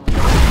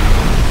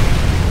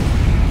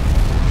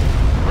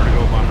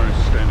 Vertigo bombers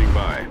standing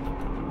by.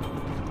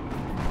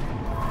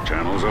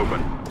 Channels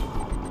open.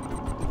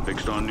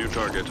 Fixed on new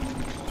target.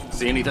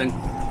 See anything?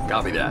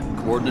 Copy that.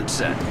 Coordinates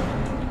set.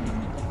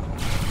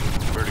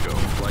 Vertigo,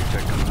 flight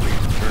check complete.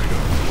 Vertigo,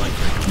 flight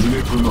check complete.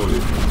 Unit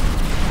promoted.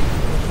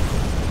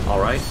 All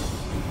right.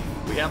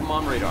 We have him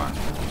on radar.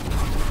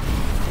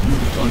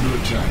 Unit under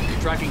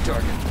attack. Tracking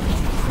target.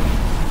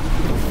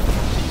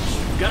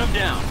 Gun him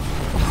down.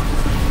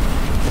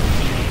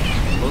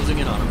 Closing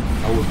in on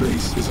him. Our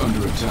base is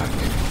under attack.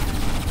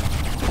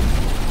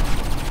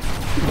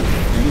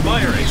 Enemy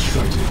Firing. units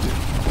sighted.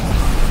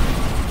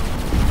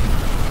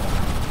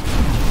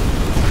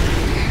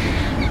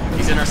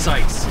 He's in our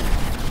sights.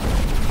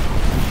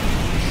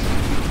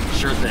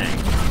 Sure thing.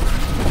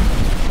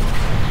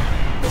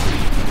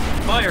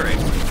 Firing.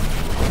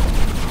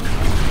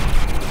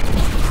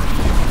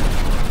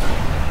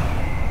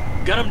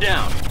 Gun him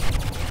down.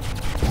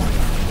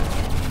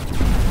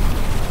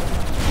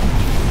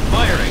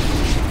 Firing.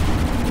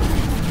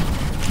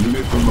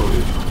 Unit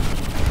promoted.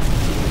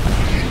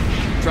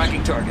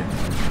 Tracking target.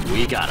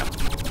 We got him.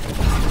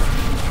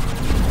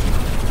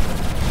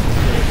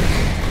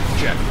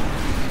 Check.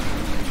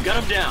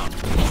 Gun him down.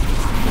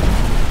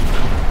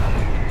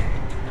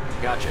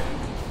 Gotcha.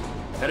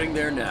 Heading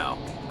there now.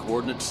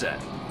 Coordinates set.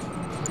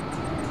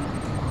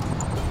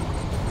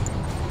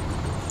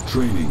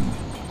 Training.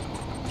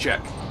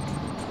 Check.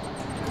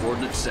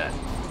 Coordinates set.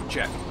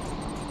 Check.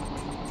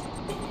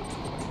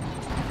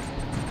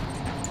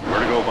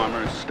 Vertigo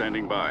bombers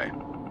standing by.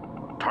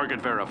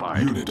 Target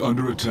verified. Unit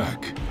under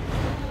attack.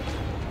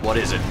 What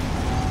is it?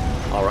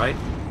 All right.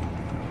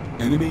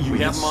 Enemy units We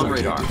have him on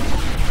sighted. radar.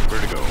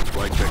 Vertigo,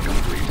 flight check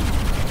complete.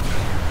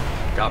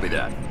 Copy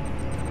that.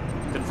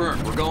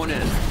 Confirmed. We're going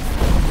in.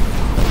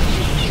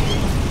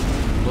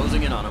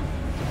 Closing in on him.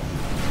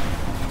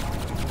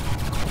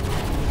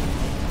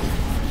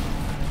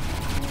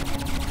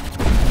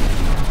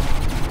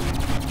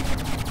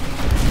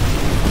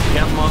 We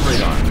have him on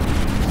radar.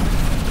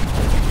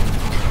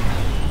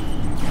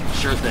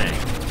 Sure thing.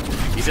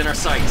 He's in our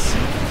sights.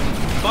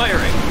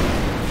 Firing.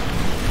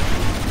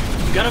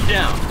 Gun him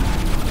down.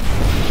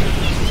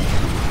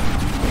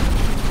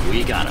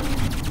 We got him.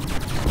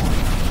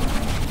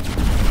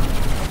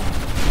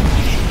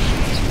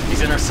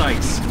 He's in our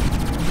sights.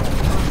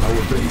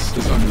 Our base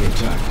is under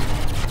attack.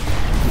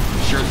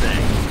 Sure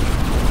thing.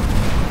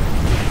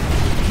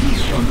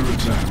 Unit under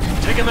attack.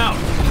 Take him out!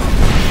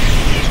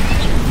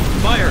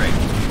 Firing!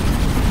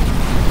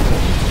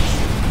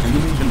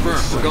 Enemy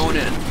Confirmed, we're going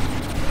sighted. in.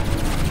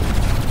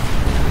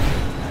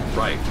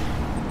 Right.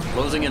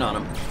 Closing in on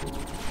him.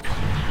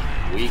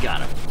 We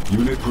got him.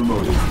 Unit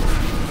promoted.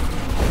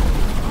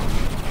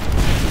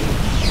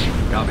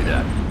 Copy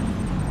that.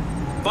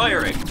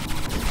 Firing!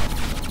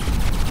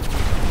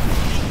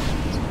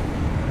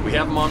 We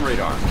have him on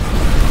radar.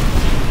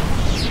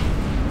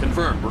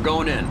 Confirmed, we're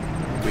going in.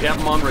 We have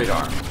him on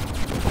radar.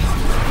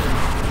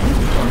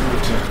 Unit under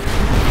attack.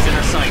 He's in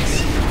our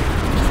sights.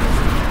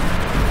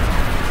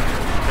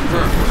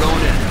 Confirmed, we're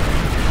going in.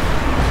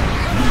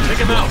 Take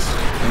him out!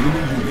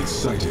 Enemy unit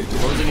sighted.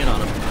 Closing in on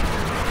him.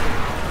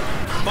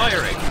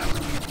 Firing!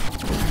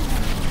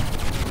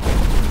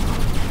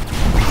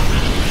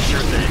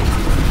 Sure thing.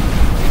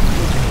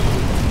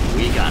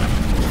 We got him.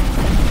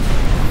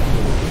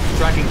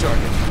 Tracking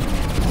target.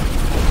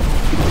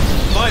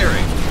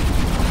 Firing!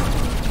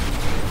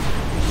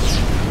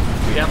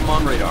 We have him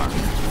on radar.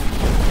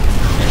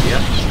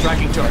 Yep,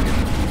 tracking target.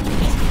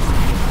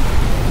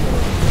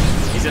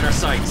 He's in our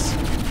sights.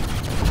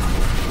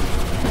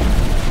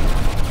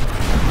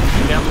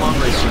 We have him on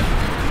radar.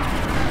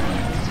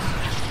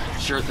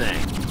 Sure thing.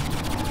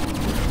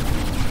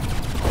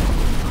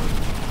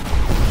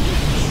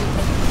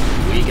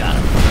 We got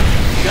him.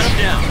 Got him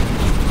down.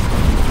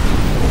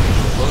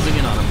 Closing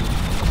in on him.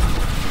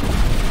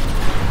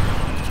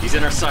 He's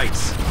in our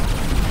sights.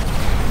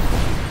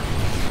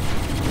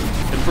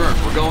 Confirmed,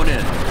 we're going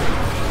in.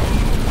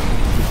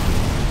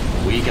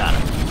 We got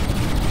him.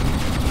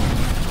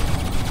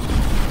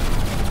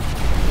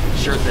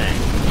 Sure thing.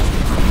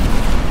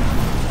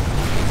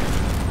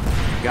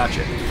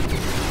 Gotcha.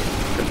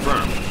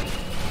 Confirmed.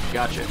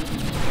 Gotcha.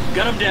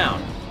 Got him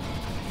down.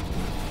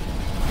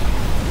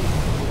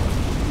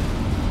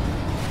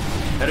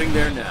 Heading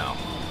there now.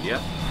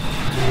 Yep.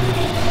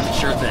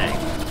 Sure thing.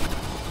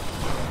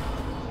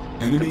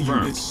 Enemy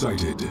Confirmed. unit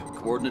sighted.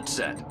 Coordinates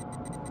set.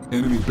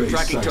 Enemy base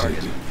Tracking sighted.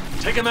 target.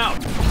 Take him out!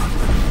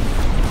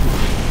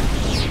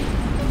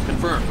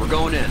 Confirmed, we're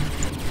going in.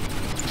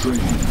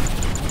 Training.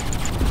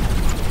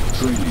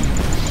 Training.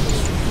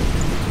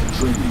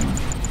 Training.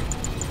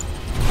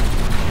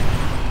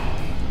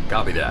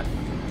 Copy that.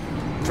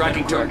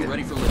 Tracking target.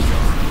 Ready for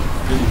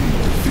liftoff. Enemy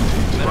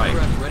defeated.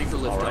 Right. Ready for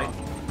liftoff. Right.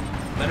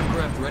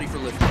 Metacraft ready for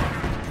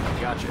liftoff.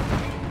 Gotcha.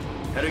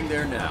 Heading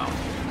there now.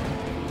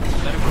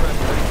 Metacraft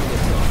ready for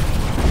liftoff.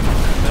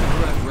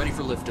 Metacraft ready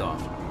for liftoff.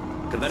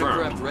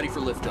 Metacraft ready for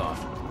liftoff.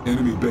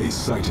 Enemy base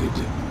sighted.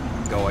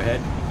 Go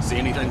ahead. See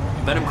anything?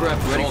 Venomcraft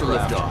ready for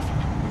liftoff.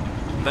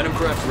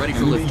 Venomcraft ready for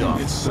Enemy liftoff.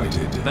 unit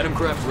sighted.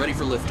 Venomcraft ready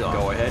for liftoff.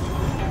 Go ahead.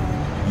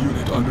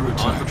 Unit under On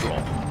attack. patrol.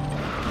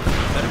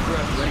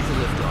 Venomcraft ready for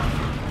liftoff.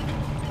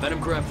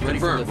 Venomcraft ready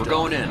for liftoff. We're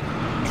going in.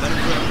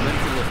 Venomcraft ready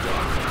for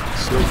liftoff.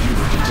 Stealth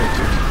unit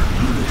detected.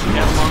 Unit We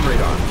have him on lost.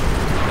 radar.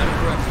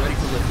 Venomcraft ready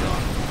for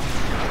liftoff.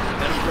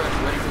 Venomcraft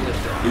ready for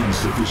liftoff.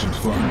 Insufficient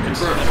funds.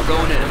 Confirmed. We're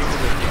going in. Ready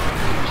for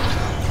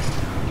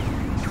liftoff.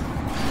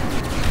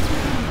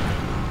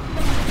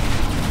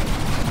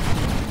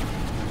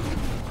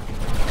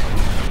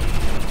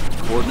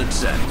 Coordinates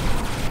set.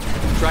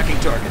 Tracking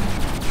target.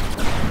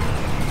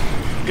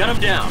 Got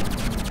him down.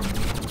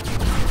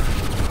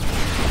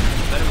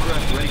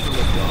 Venomcraft ready for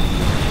liftoff.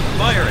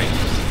 Firing.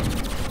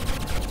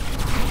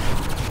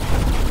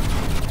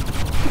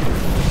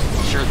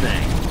 Sure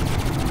thing.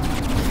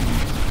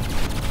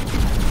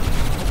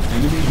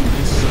 Enemy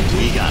unit sighted.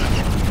 We got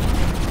him.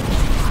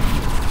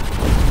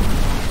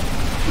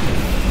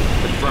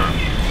 Confirmed.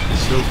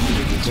 Stealth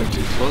unit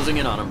detected. Closing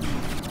in on him.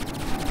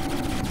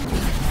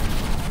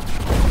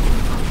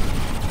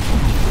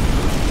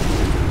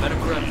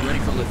 Metacraft ready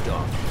for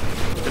liftoff.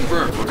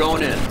 Confirmed. We're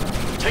going in.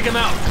 Take him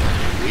out.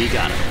 We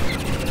got him.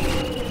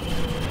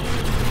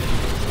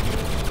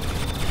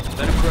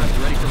 Metacraft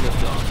ready for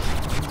liftoff.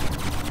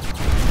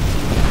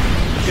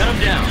 Got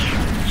him down.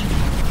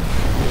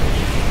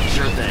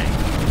 Sure thing.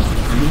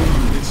 Enemy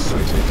unit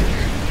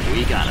sighted.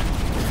 We got him.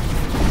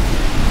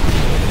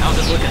 How's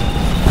it looking?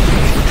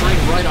 We're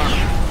trained right on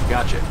him.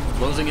 Gotcha.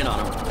 Closing in on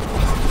him.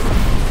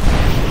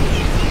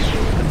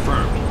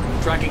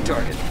 Confirmed. Tracking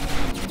target.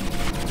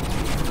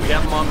 We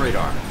have him on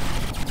radar.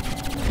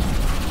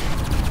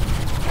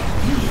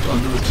 Unit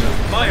under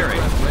attack. Firing!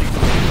 Ready for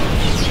liftoff.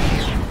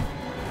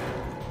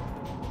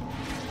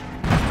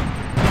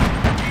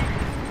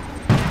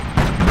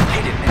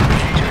 Hidden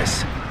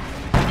indicators.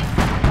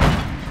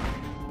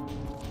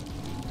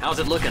 How's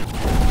it looking?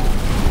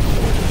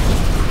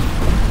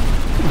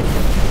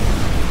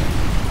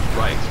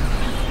 Right.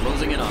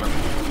 Closing in on him.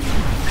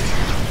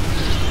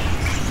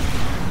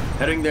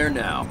 Heading there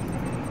now.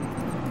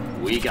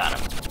 We got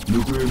him.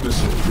 Nuclear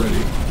missile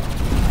ready.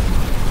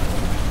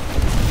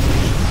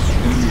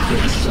 Enemy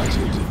base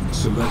sighted.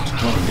 Select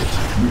target.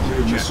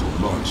 Nuclear missile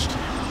launched.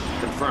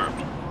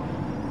 Confirmed.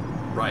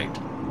 Right.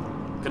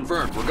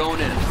 Confirmed. We're going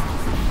in.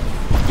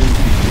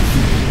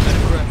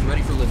 Metacraft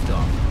ready for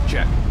liftoff.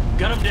 Check.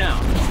 Got him down.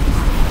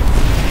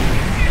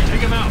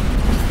 Take him out.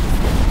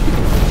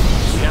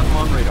 We have him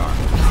on radar.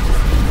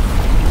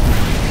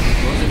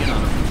 Closing in on him.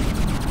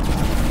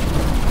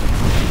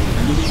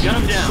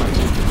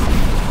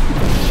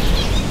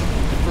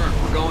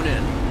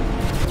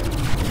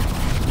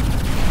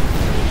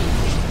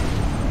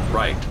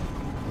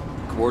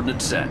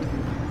 Coordinates set.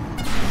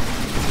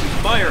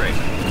 Firing!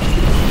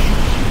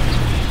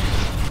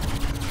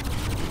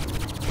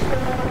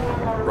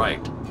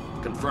 Right.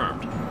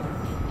 Confirmed.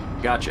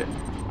 Gotcha.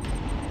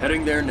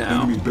 Heading there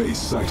now. Enemy base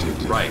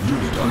sighted. Right.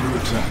 Unit under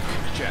attack.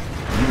 Check.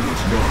 Unit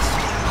lost.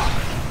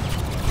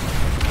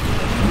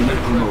 Unit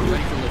promoted.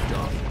 Ready for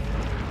liftoff.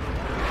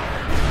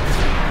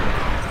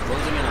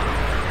 Closing in on him.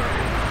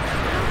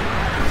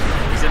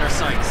 He's in our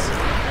sights.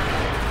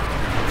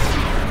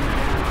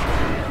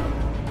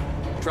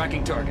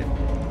 Tracking target.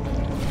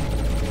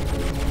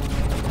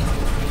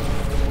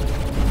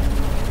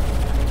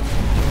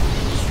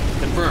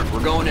 Confirmed.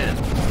 We're going in.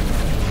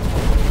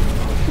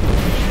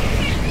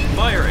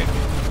 Firing.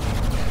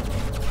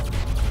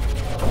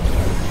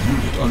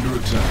 Unit under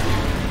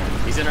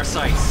attack. He's in our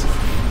sights.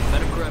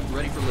 Venom craft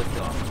ready for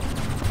liftoff.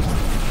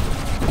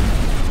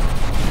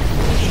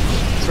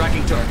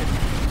 Tracking target.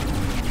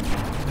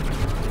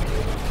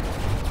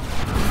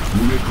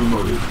 Unit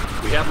promoted.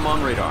 We have him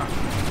on radar.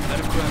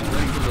 Venom craft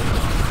ready for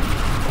liftoff.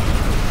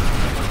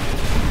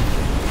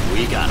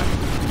 We got him.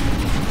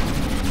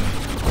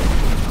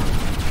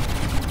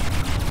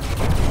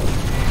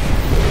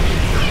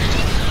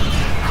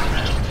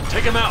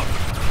 Take him out.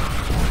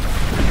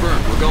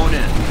 Confirmed. We're going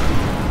in.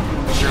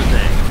 Sure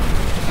thing.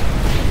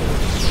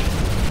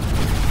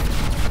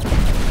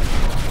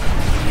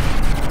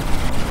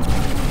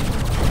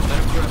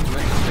 Venom craft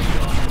ready for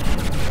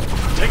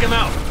liftoff. Take him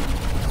out.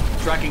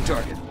 Tracking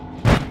target.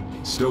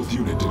 Stealth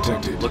unit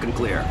detected. Looking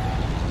clear.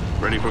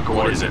 Ready for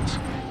What is it? coordinates.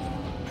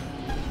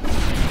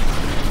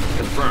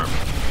 Confirmed.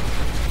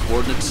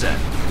 Coordinates set.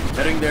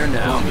 Heading there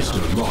now. Harvester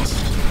lost.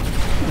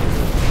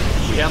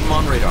 We have him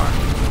on radar.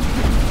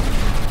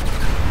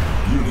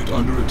 Unit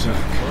under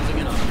attack. Closing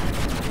in on him.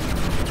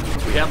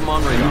 We have him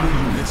on radar.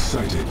 Enemy unit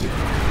sighted.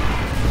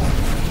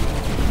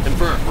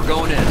 Confirmed. We're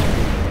going in.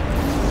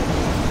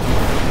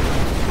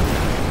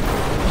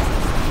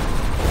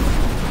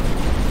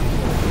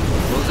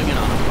 Closing in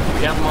on him.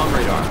 We have him on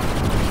radar.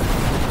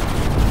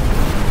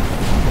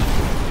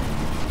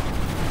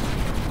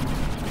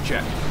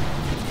 Check.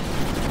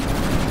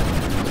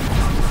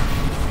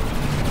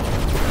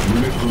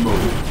 Unit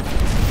promoted.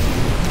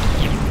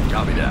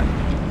 Copy that.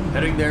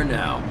 Heading there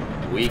now.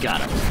 We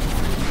got him.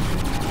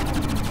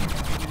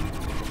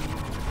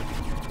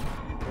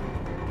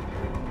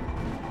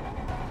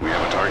 We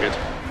have a target.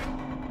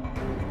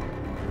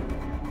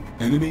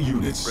 Enemy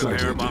units Prepare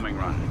sighted. bombing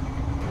run.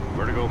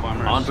 Vertigo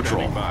bomber On standing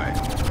patrol. by.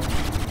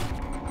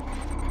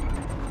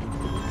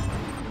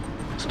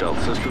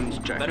 Stealth systems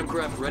check. Venom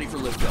craft ready for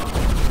liftoff.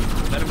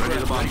 Venom Ready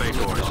craft to bomb ready bay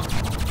for doors.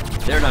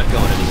 liftoff. They're not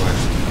going anywhere.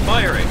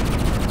 Firing!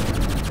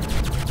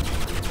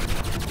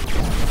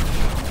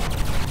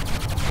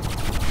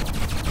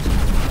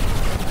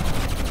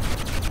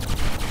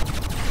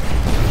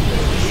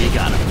 We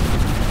got him.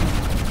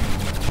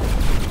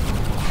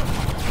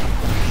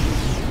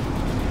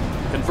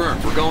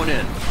 Confirmed. We're going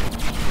in.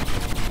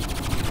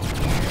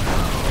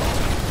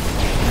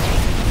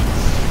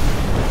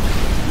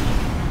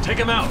 Take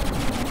him out.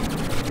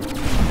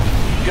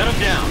 Gun him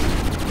down.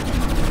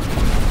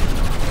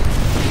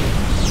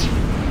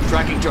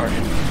 Tracking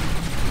target.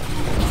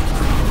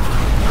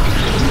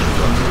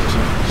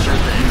 Sure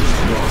thing.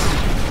 Lost.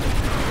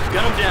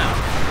 Gun him down.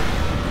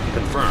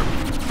 Confirmed.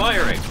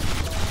 Firing.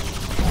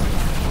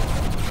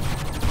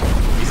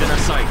 He's in our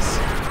sights.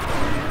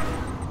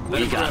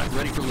 We got him.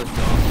 Ready for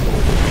liftoff.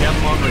 We have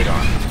him on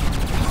radar.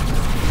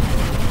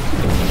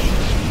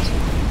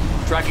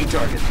 Tracking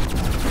target.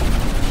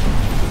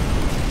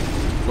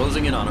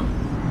 Closing in on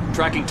him.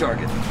 Tracking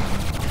target.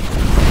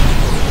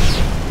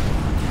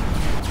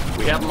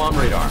 We have him on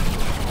radar.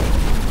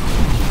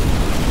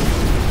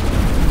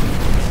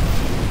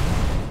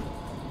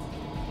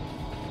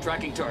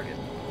 Tracking target.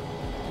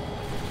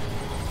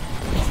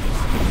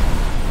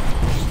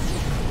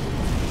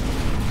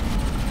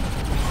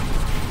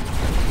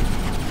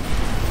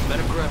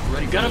 Venom craft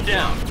ready. Gun him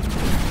down.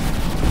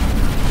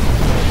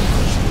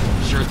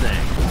 Sure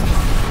thing.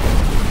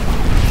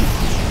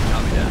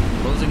 Copy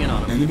that. Closing in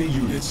on him. Enemy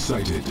units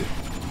sighted.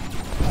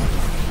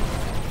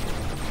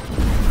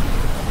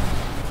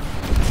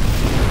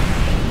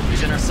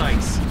 He's in our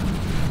sights.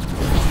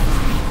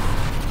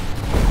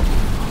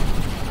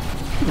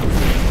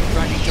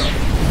 Tracking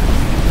target.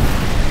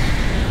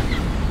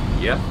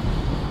 Yep.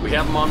 We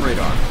have him on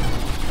radar.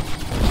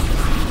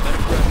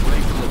 Venom craft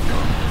ready for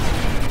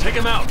liftoff. Take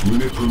him out.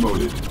 Unit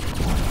promoted.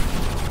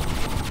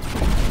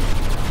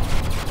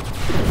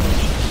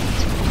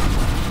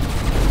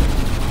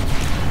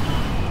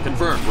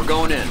 Confirmed. We're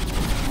going in.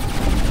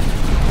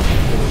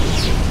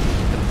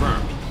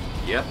 Confirmed.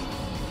 Yep.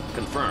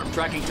 Confirmed.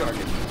 Tracking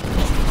target.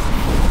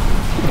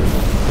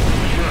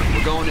 Confirmed.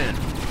 We're going in.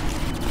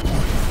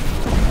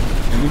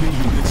 Enemy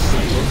units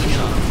sighted. Closing in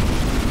on him.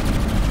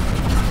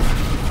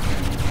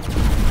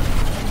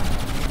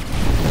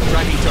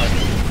 Tracking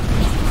target.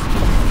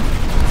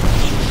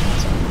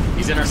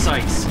 He's in our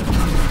sights.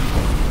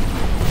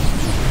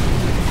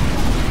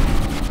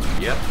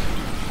 Yep.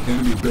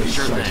 Enemy base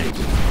Sure sighted.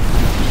 thing.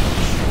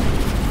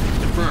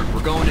 Confirmed.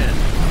 We're going in.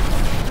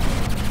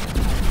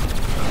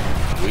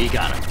 We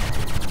got him.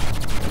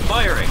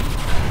 Firing!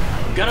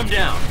 Got him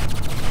down.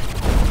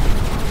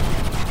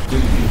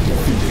 Enemy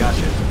defeated.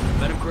 Gotcha.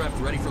 Venom craft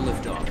ready for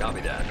liftoff.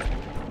 Copy that.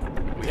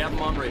 We have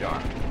him on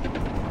radar.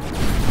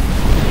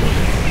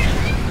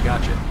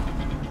 Gotcha.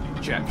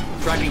 Check.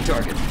 Tracking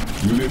target.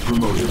 Unit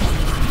promoted.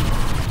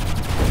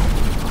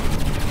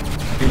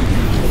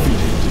 Enemy